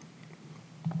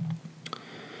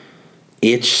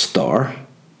 H Star.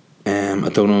 I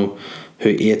don't know who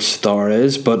H Star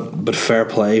is, but fair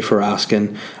play for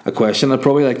asking a question. I'd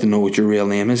probably like to know what your real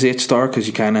name is, H Star, because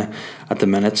you kind of at the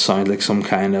minute sound like some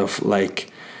kind of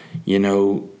like,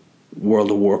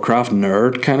 World of Warcraft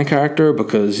nerd kind of character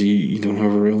because you don't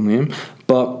have a real name.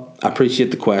 But I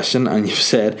appreciate the question, and you've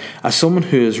said, as someone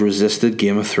who has resisted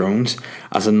Game of Thrones,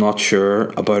 as I'm not sure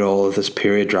about all of this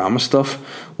period drama stuff,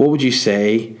 what would you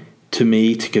say to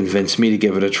me to convince me to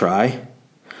give it a try?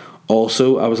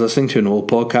 Also, I was listening to an old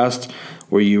podcast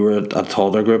where you were at a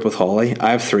toddler group with Holly.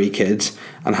 I have 3 kids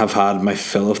and have had my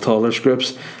fill of toddlers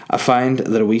groups. I find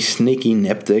that a wee sneaky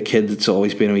nip to a kid that's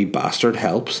always been a wee bastard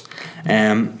helps.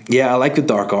 Yeah, I like the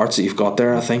dark arts that you've got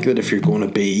there. I think that if you're going to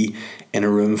be in a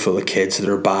room full of kids that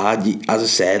are bad, as I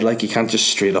said, like you can't just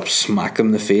straight up smack them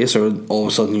in the face or all of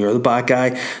a sudden you're the bad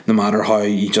guy, no matter how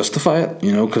you justify it,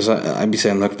 because I'd be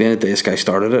saying, look, at the end of the day, this guy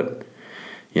started it,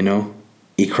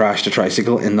 he crashed a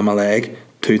tricycle into my leg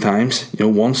 2 times.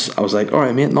 Once I was like,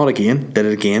 alright mate, not again. Did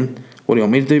it again. What do you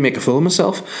want me to do? Make a fool of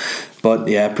myself? But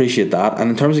yeah, I appreciate that. And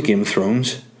in terms of Game of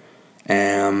Thrones,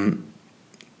 I'm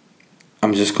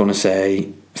just going to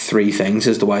say 3 things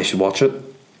as to why I should watch it.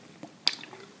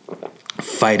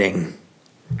 Fighting.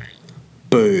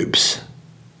 Boobs.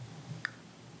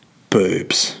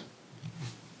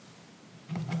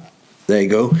 There you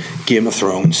go. Game of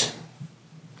Thrones.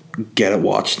 Get it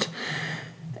watched.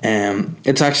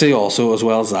 It's actually also, as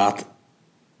well as that,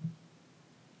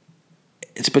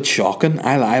 it's a bit shocking.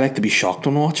 I like to be shocked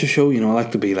when I watch a show. I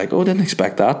like to be like, oh, I didn't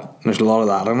expect that. And there's a lot of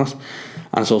that in it.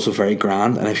 And it's also very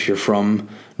grand. And if you're from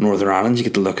Northern Ireland, you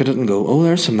get to look at it and go, oh,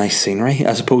 there's some nice scenery.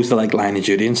 As opposed to like Line of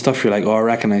Duty and stuff. You're like, oh, I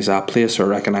recognise that place or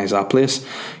I recognise that place.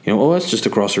 Oh, it's just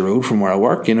across the road from where I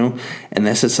work, And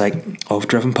this, it's like, oh, I've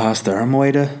driven past there on my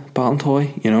way to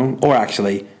Ballintoy, Or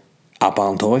actually at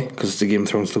Ballintoy, because it's a Game of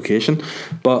Thrones location.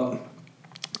 But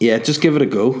yeah, just give it a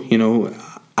go.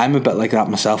 I'm a bit like that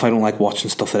myself. I don't like watching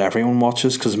stuff that everyone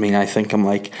watches because I think I'm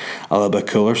like a little bit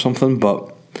cool or something.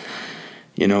 But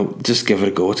just give it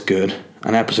a go. It's good.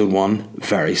 And episode 1,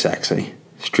 very sexy.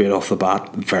 Straight off the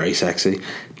bat, very sexy.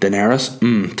 Daenerys,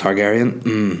 Targaryen,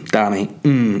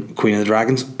 Dany, Queen of the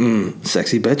Dragons,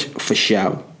 sexy bitch, for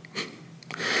shout.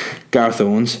 Gareth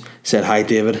Owens said, hi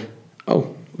David.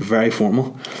 Oh, very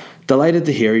formal. Delighted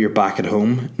to hear you're back at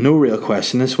home. No real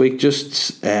question this week,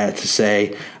 just to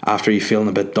say, after you feeling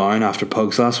a bit down after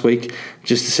Pugs last week,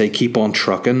 just to say keep on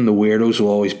trucking, the weirdos will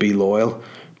always be loyal.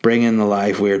 Bring in the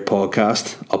Live Weird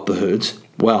podcast, up the hoods.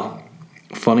 Well,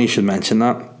 funny you should mention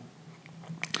that.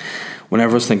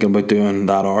 Whenever I was thinking about doing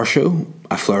that hour show,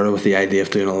 I flirted with the idea of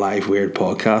doing a Live Weird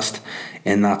podcast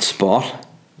in that spot.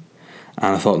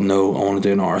 And I thought, no, I want to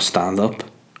do an hour stand-up.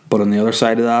 But on the other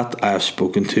side of that, I have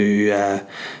spoken to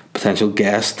potential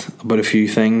guest about a few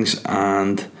things,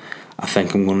 and I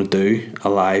think I'm going to do a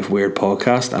Live Weird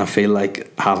podcast, and I feel like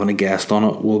having a guest on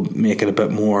it will make it a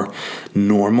bit more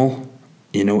normal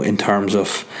in terms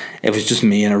of if it was just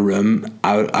me in a room,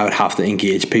 I would have to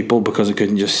engage people because I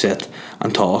couldn't just sit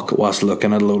and talk whilst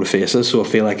looking at a load of faces. So I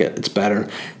feel like it's better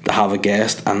to have a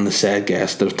guest, and the said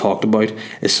guest that I've talked about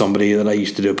is somebody that I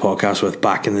used to do a podcast with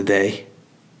back in the day.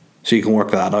 So you can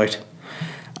work that out.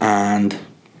 And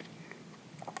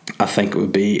I think it'll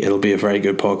be a very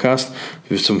good podcast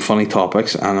with some funny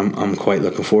topics, and I'm quite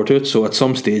looking forward to it. So at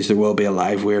some stage there will be a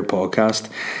live weird podcast.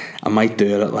 I might do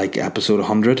it at like episode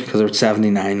 100 because they're at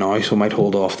 79 now, so I might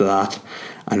hold off to that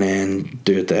and then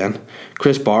do it then.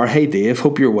 Chris Barr, hey Dave,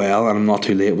 hope you're well and I'm not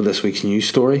too late with this week's news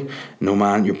story. No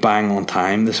man, you're bang on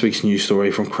time. This week's news story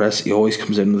from Chris, he always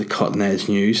comes in with the cutting edge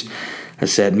news,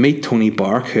 has said, meet Tony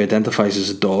Bark, who identifies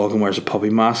as a dog and wears a puppy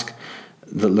mask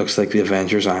that looks like the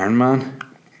Avengers Iron Man.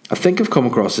 I think I've come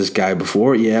across this guy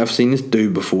before. Yeah, I've seen this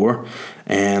dude before.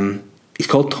 He's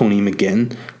called Tony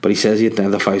McGinn, but he says he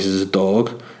identifies as a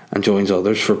dog and joins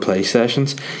others for play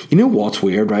sessions. You know what's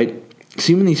weird, right?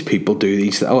 See, when these people do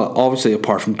these, obviously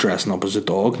apart from dressing up as a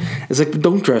dog, it's like they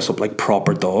don't dress up like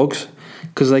proper dogs,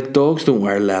 because like dogs don't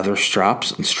wear leather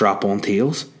straps and strap-on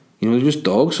tails. They're just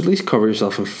dogs. So at least cover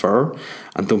yourself in fur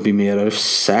and don't be made out of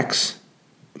sex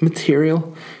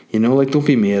material. Like don't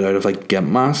be made out of like gimp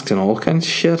masks and all kinds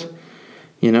of shit.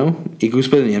 He goes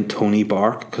by the name Tony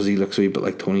Bark because he looks a wee bit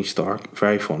like Tony Stark.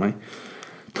 Very funny.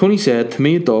 Tony said, to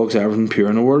me, a dog's everything pure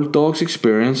in the world. Dogs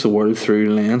experience the world through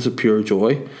the lens of pure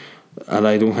joy, and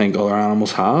I don't think other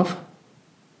animals have.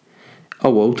 Oh,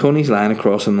 whoa, Tony's lying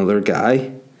across another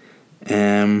guy.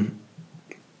 And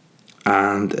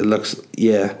it looks,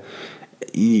 yeah,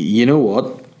 you know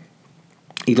what?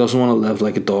 He doesn't want to live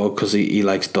like a dog because he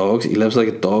likes dogs. He lives like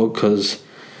a dog because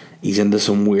he's into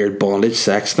some weird bondage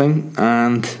sex thing,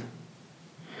 and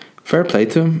fair play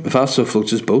to him. If that's what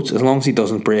floats his boats, as long as he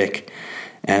doesn't break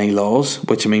any laws,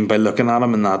 which I mean, by looking at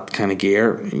him in that kind of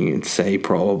gear, you'd say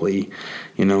probably,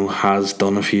 has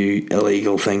done a few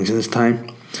illegal things in his time.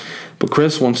 But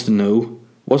Chris wants to know,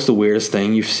 what's the weirdest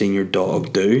thing you've seen your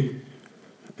dog do?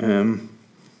 I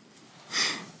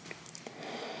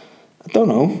don't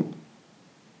know.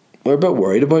 We're a bit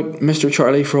worried about Mr.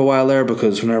 Charlie for a while there,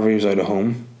 because whenever he was out of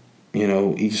home,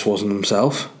 he just wasn't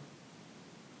himself.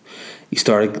 He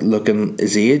started looking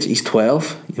his age. He's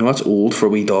 12. That's old for a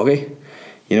wee doggy.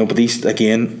 But he's,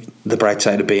 again, the bright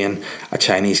side of being a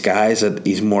Chinese guy is that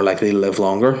he's more likely to live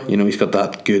longer. He's got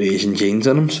that good Asian genes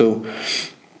in him, so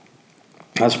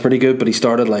that's pretty good. But he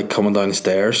started like coming down the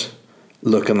stairs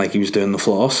looking like he was doing the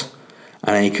floss,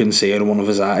 and then he couldn't see out of one of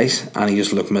his eyes, and he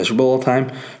just looked miserable all the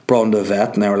time. Brought him to the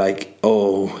vet, and they were like,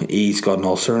 oh, he's got an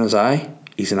ulcer in his eye.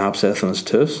 He's an abscess on his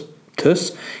tooth.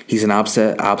 He's an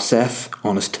abscess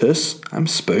on his tooth. I'm a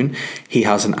spoon. He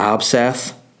has an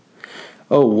abscess.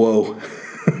 Oh, whoa.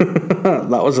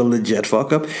 That was a legit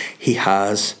fuck up. He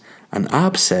has an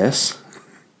abscess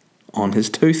on his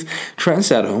tooth. Try and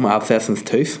say at home, abscess on his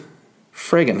tooth.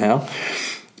 Friggin' hell.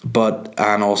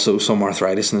 And also some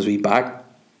arthritis in his wee back.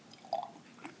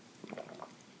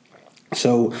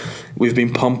 So we've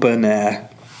been pumping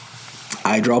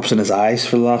eye drops in his eyes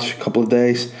for the last couple of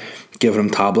days, giving him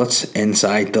tablets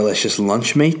inside delicious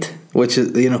lunch meat, which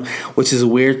is a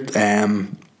weird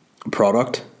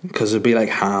product, because it'd be like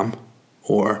ham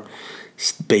or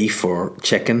beef or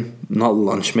chicken, not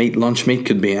lunch meat. Lunch meat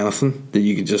could be anything that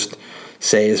you could just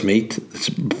say is meat. It's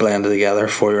blended together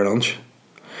for your lunch.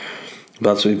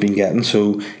 That's what we've been getting.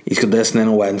 So he's got this, and then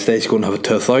on Wednesday he's going to have a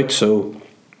tooth out. So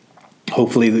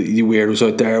hopefully the weirdos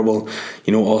out there will,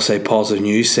 all say positive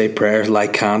news, say prayers,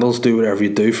 light candles, do whatever you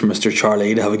do for Mr.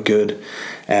 Charlie to have a good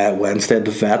Wednesday at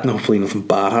the vet, and hopefully nothing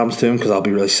bad happens to him, because I'll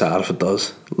be really sad if it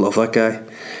does. Love that guy.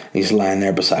 He's lying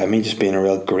there beside me, just being a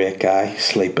real great guy,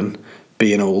 sleeping,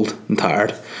 being old and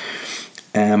tired.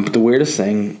 But the weirdest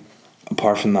thing,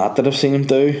 apart from that I've seen him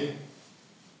do,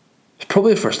 it's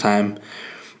probably the first time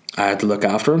I had to look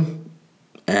after him.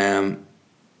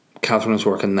 Catherine was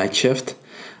working night shift,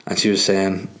 and she was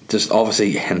saying, just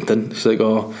obviously hinting, she's like,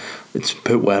 oh, it's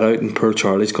put wet out and poor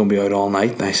Charlie's going to be out all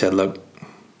night. And I said, look,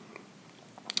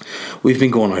 we've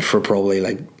been going out for probably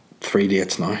like 3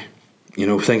 dates now.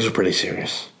 Things are pretty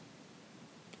serious.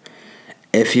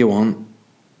 If you want,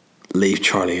 leave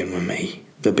Charlie in with me.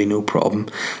 There'll be no problem.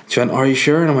 She went, are you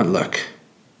sure? And I went, look,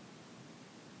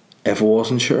 if I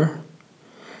wasn't sure,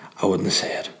 I wouldn't have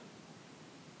said.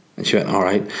 And she went,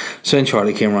 alright. So then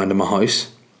Charlie came round to my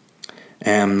house.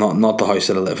 Not the house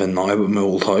that I live in now, but my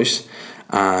old house.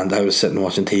 And I was sitting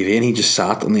watching TV, and he just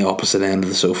sat on the opposite end of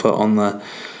the sofa on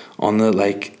the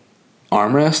like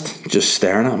armrest, just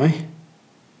staring at me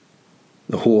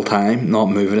the whole time, not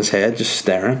moving his head, just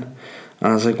staring.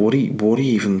 And I was like, what are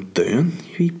you even doing,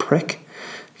 you wee prick?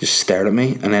 just stared at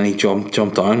me, and then he jumped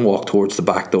down, walked towards the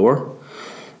back door,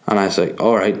 and I was like,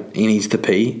 alright, he needs to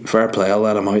pee, fair play, I'll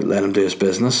let him out, let him do his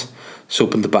business. So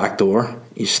opened the back door,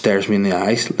 he stares me in the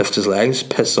eyes, lifts his legs,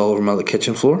 pisses all over me on the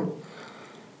kitchen floor,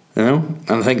 you know,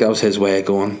 and I think that was his way of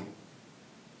going,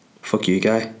 fuck you,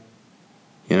 guy,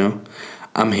 you know,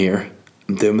 I'm here,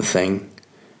 I'm doing my thing,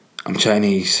 I'm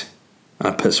Chinese, and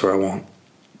I piss where I want.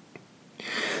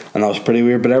 And that was pretty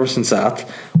weird. But ever since that,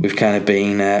 we've kind of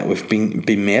been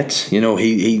mates. You know,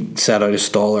 he set out his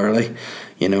stall early.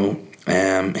 You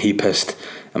know, he pissed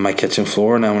on my kitchen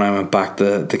floor, and then when I went back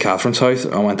to Catherine's house,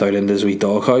 I went out into his wee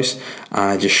dog house, and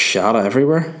I just shat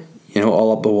everywhere. You know,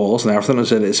 all up the walls and everything. It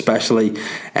was especially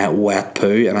wet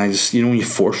poo, and I just, you know, when you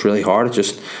force really hard, it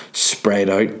just sprayed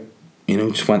out. You know,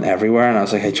 just went everywhere, and I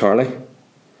was like, "Hey, Charlie,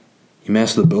 you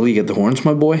mess with the bull, you get the horns,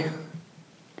 my boy."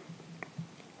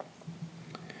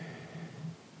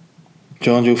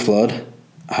 John Joe Flood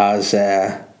has,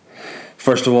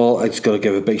 first of all, I just got to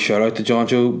give a big shout out to John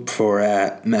Joe for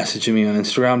messaging me on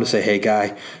Instagram to say, hey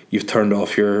guy, you've turned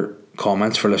off your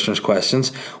comments for listeners'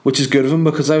 questions, which is good of him,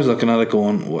 because I was looking at it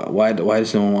going, why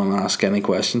does no one want to ask any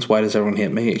questions? Why does everyone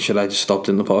hate me? Should I just stop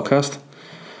doing the podcast?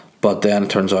 But then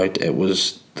it turns out it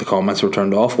was the comments were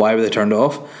turned off. Why were they turned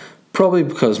off? Probably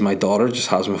because my daughter just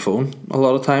has my phone a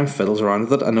lot of time, fiddles around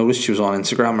with it. I noticed she was on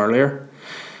Instagram earlier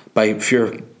by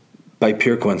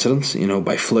pure coincidence, you know,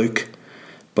 by fluke,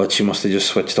 but she must have just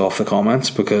switched off the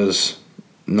comments because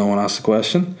no one asked the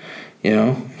question, you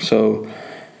know. So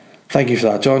thank you for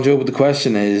that, John Joe. But the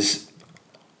question is,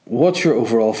 what's your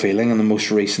overall feeling on the most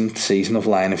recent season of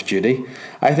Line of Duty?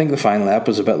 I think the final ep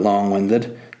was a bit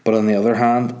long-winded, but on the other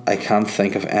hand, I can't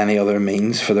think of any other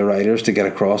means for the writers to get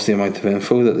across the amount of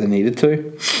info that they needed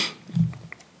to.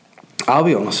 I'll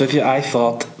be honest with you, I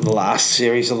thought the last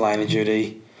series of Line of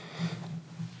Duty,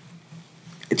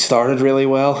 it started really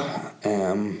well.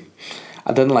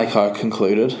 I didn't like how it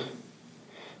concluded,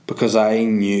 because I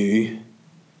knew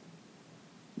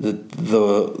that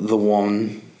the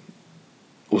one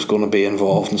was going to be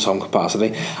involved in some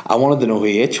capacity. I wanted to know who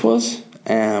H was.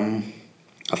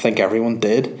 I think everyone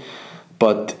did.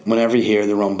 But whenever you hear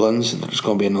the rumblings that there's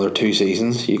going to be another 2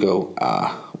 seasons, you go,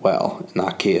 well, in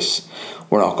that case,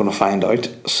 we're not going to find out.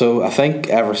 So I think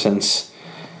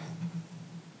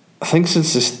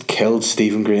since this killed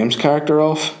Stephen Graham's character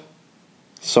off,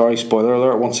 sorry, spoiler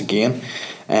alert once again,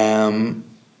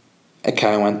 it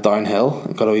kind of went downhill.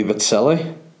 It got a wee bit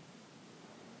silly.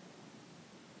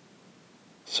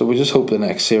 So we just hope the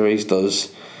next series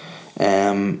does,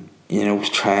 you know,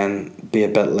 try and be a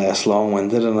bit less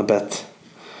long-winded and a bit,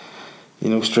 you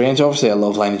know, strange. Obviously, I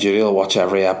love Line of Duty. I'll watch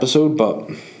every episode, but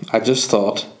I just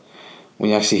thought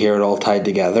when you actually hear it all tied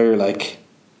together, like,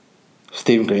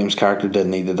 Stephen Graham's character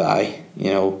didn't need to die.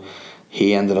 You know,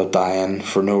 he ended up dying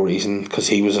for no reason because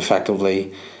he was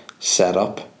effectively set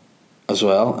up as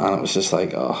well, and it was just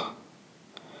like, oh,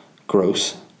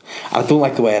 gross. I don't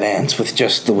like the way it ends with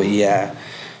just the way,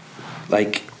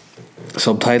 like,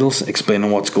 subtitles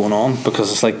explaining what's going on,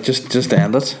 because it's like, just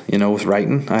end it, you know, with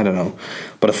writing. I don't know,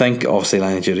 but I think obviously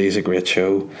Line of Duty is a great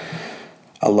show.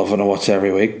 I love it, I watch it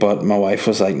every week, but my wife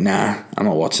was like, nah, I'm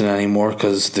not watching it anymore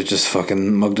because they just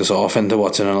fucking mugged us off into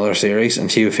watching another series,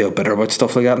 and she would feel bitter about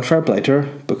stuff like that, and fair play to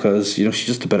her, because, you know, she's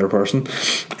just a bitter person.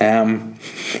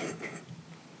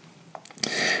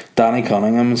 Danny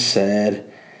Cunningham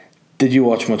said, did you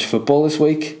watch much football this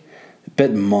week? A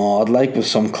bit mod-like, with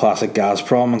some classic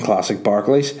Gazprom and classic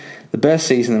Barclays. The best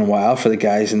season in a while for the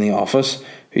guys in the office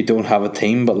who don't have a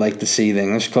team but like to see the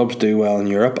English clubs do well in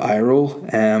Europe. I roll.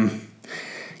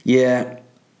 Yeah,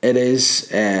 it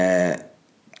is.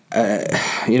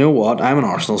 You know what? I'm an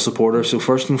Arsenal supporter, so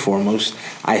first and foremost,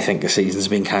 I think the season's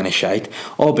been kind of shite.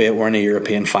 Albeit we're in a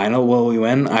European final. Will we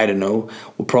win? I don't know.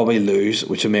 We'll probably lose,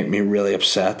 which will make me really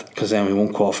upset, because then we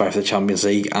won't qualify for the Champions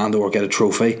League and or get a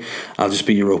trophy. I'll just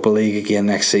be Europa League again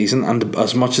next season. And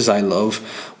as much as I love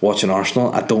watching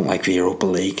Arsenal, I don't like the Europa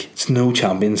League. It's no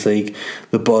Champions League.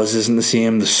 The buzz isn't the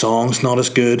same. The song's not as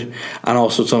good. And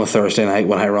also it's on a Thursday night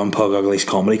when I run Pug Ugly's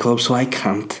Comedy Club, so I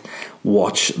can't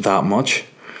watch that much.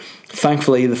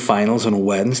 Thankfully, the final's on a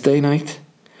Wednesday night,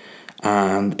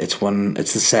 and it's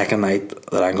the second night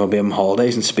that I'm going to be on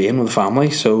holidays in Spain with the family.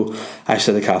 So I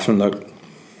said to Catherine, look,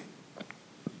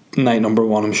 night number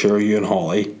 1, I'm sure you and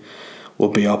Holly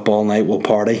will be up all night, we'll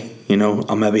party, you know,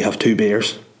 I'll maybe have 2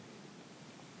 beers,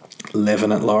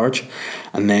 living at large,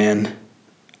 and then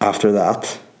after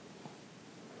that,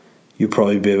 you'll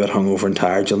probably be a bit hungover and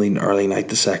tired. You'll need an early night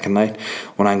the second night,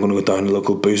 when I'm going to go down to the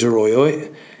local Boozer Royale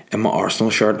in my Arsenal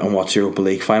shirt and watch the Europa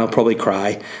League final. Probably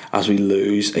cry as we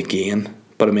lose again.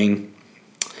 But I mean,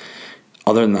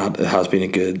 other than that, it has been a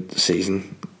good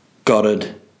season.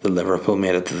 gutted that Liverpool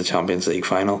made it to the Champions League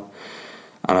final.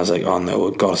 And I was like, oh no,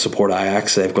 we've got to support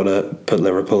Ajax. They've got to put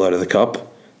Liverpool out of the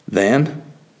cup. Then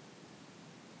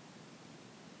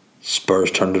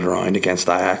Spurs turned it around against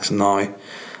Ajax. Now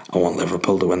I want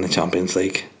Liverpool to win the Champions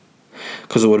League,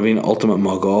 because it would have been ultimate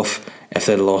mug off if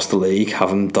they'd lost the league,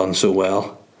 having done so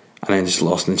well, and then just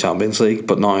lost in the Champions League.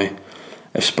 But now,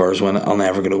 if Spurs win it, I'll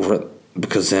never get over it,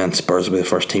 because then Spurs will be the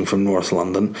first team from North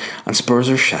London, and Spurs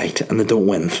are shite and they don't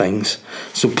win things.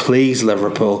 So please,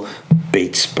 Liverpool,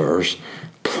 beat Spurs,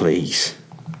 please.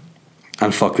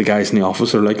 And fuck the guys in the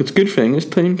office who are like, it's good for English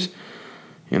teams,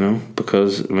 you know,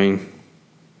 because I mean,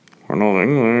 we're not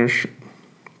English.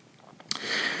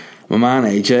 My man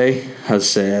AJ has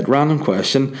said, random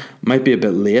question, might be a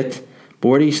bit late, but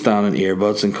where do you stand on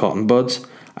earbuds and cotton buds?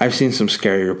 I've seen some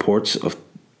scary reports of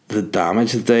the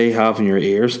damage that they have in your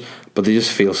ears, but they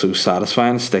just feel so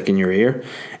satisfying to stick in your ear.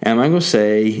 And I'm going to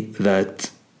say that,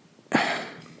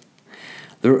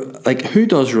 like, who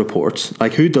does reports?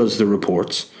 Like, who does the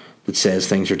reports that says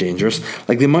things are dangerous?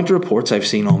 Like, the amount of reports I've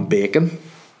seen on bacon,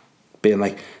 being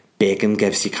like, bacon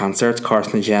gives you cancer, it's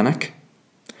carcinogenic.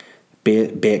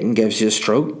 Bacon gives you a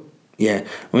stroke. Yeah, the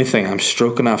only thing I'm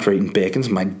stroking after eating bacon is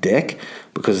my dick,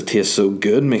 because it tastes so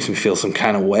good, makes me feel some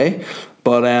kind of way.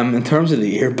 But in terms of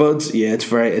the earbuds, yeah,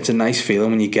 it's a nice feeling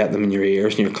when you get them in your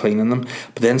ears and you're cleaning them.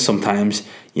 But then sometimes,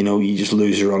 you know, you just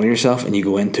lose your run of yourself and you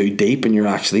go in too deep and you're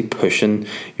actually pushing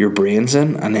your brains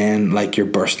in, and then like you're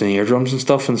bursting eardrums and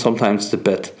stuff, and sometimes it's a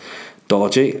bit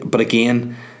dodgy. But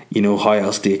again, you know, how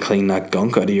else do you clean that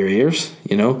gunk out of your ears?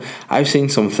 You know, I've seen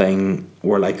something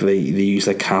where like they use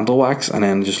like candle wax, and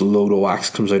then just a load of wax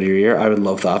comes out of your ear. I would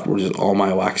love that, where just all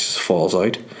my wax just falls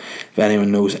out. If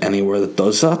anyone knows anywhere that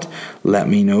does that, let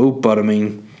me know. But I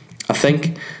mean, I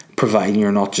think providing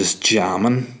you're not just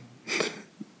jamming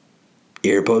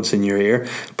earbuds in your ear,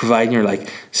 providing you're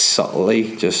like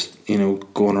subtly just, you know,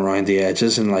 going around the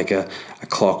edges in like a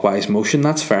clockwise motion,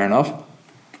 that's fair enough.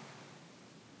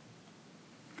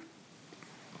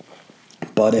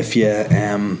 But if you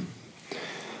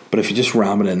just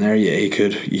ram it in there, yeah, you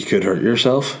could hurt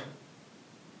yourself,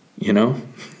 you know.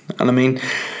 And I mean,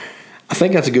 I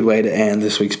think that's a good way to end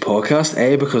this week's podcast.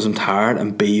 A, because I'm tired,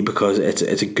 and B, because it's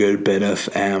a good bit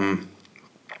of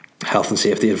health and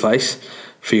safety advice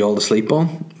for you all to sleep on.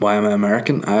 Why am I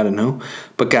American? I don't know.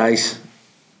 But guys,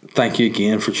 thank you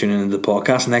again for tuning into the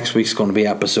podcast. Next week's going to be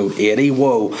episode 80.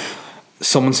 Whoa!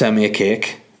 Someone sent me a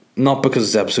cake. Not because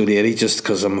it's episode 80, just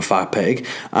because I'm a fat pig.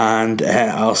 And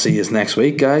I'll see you next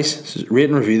week, guys. Rate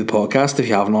and review the podcast if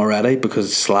you haven't already, because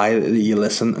it's sly that you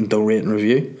listen and don't rate and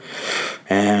review.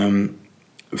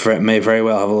 May very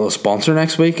well have a little sponsor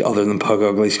next week, other than Pug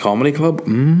Ugly's Comedy Club.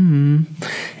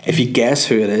 If you guess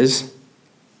who it is,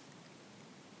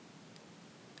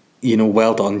 you know,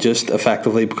 well done, just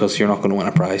effectively, because you're not going to win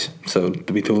a prize. So,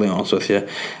 to be totally honest with you,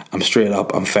 I'm straight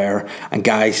up, I'm fair. And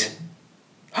guys,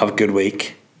 have a good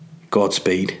week.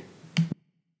 Godspeed.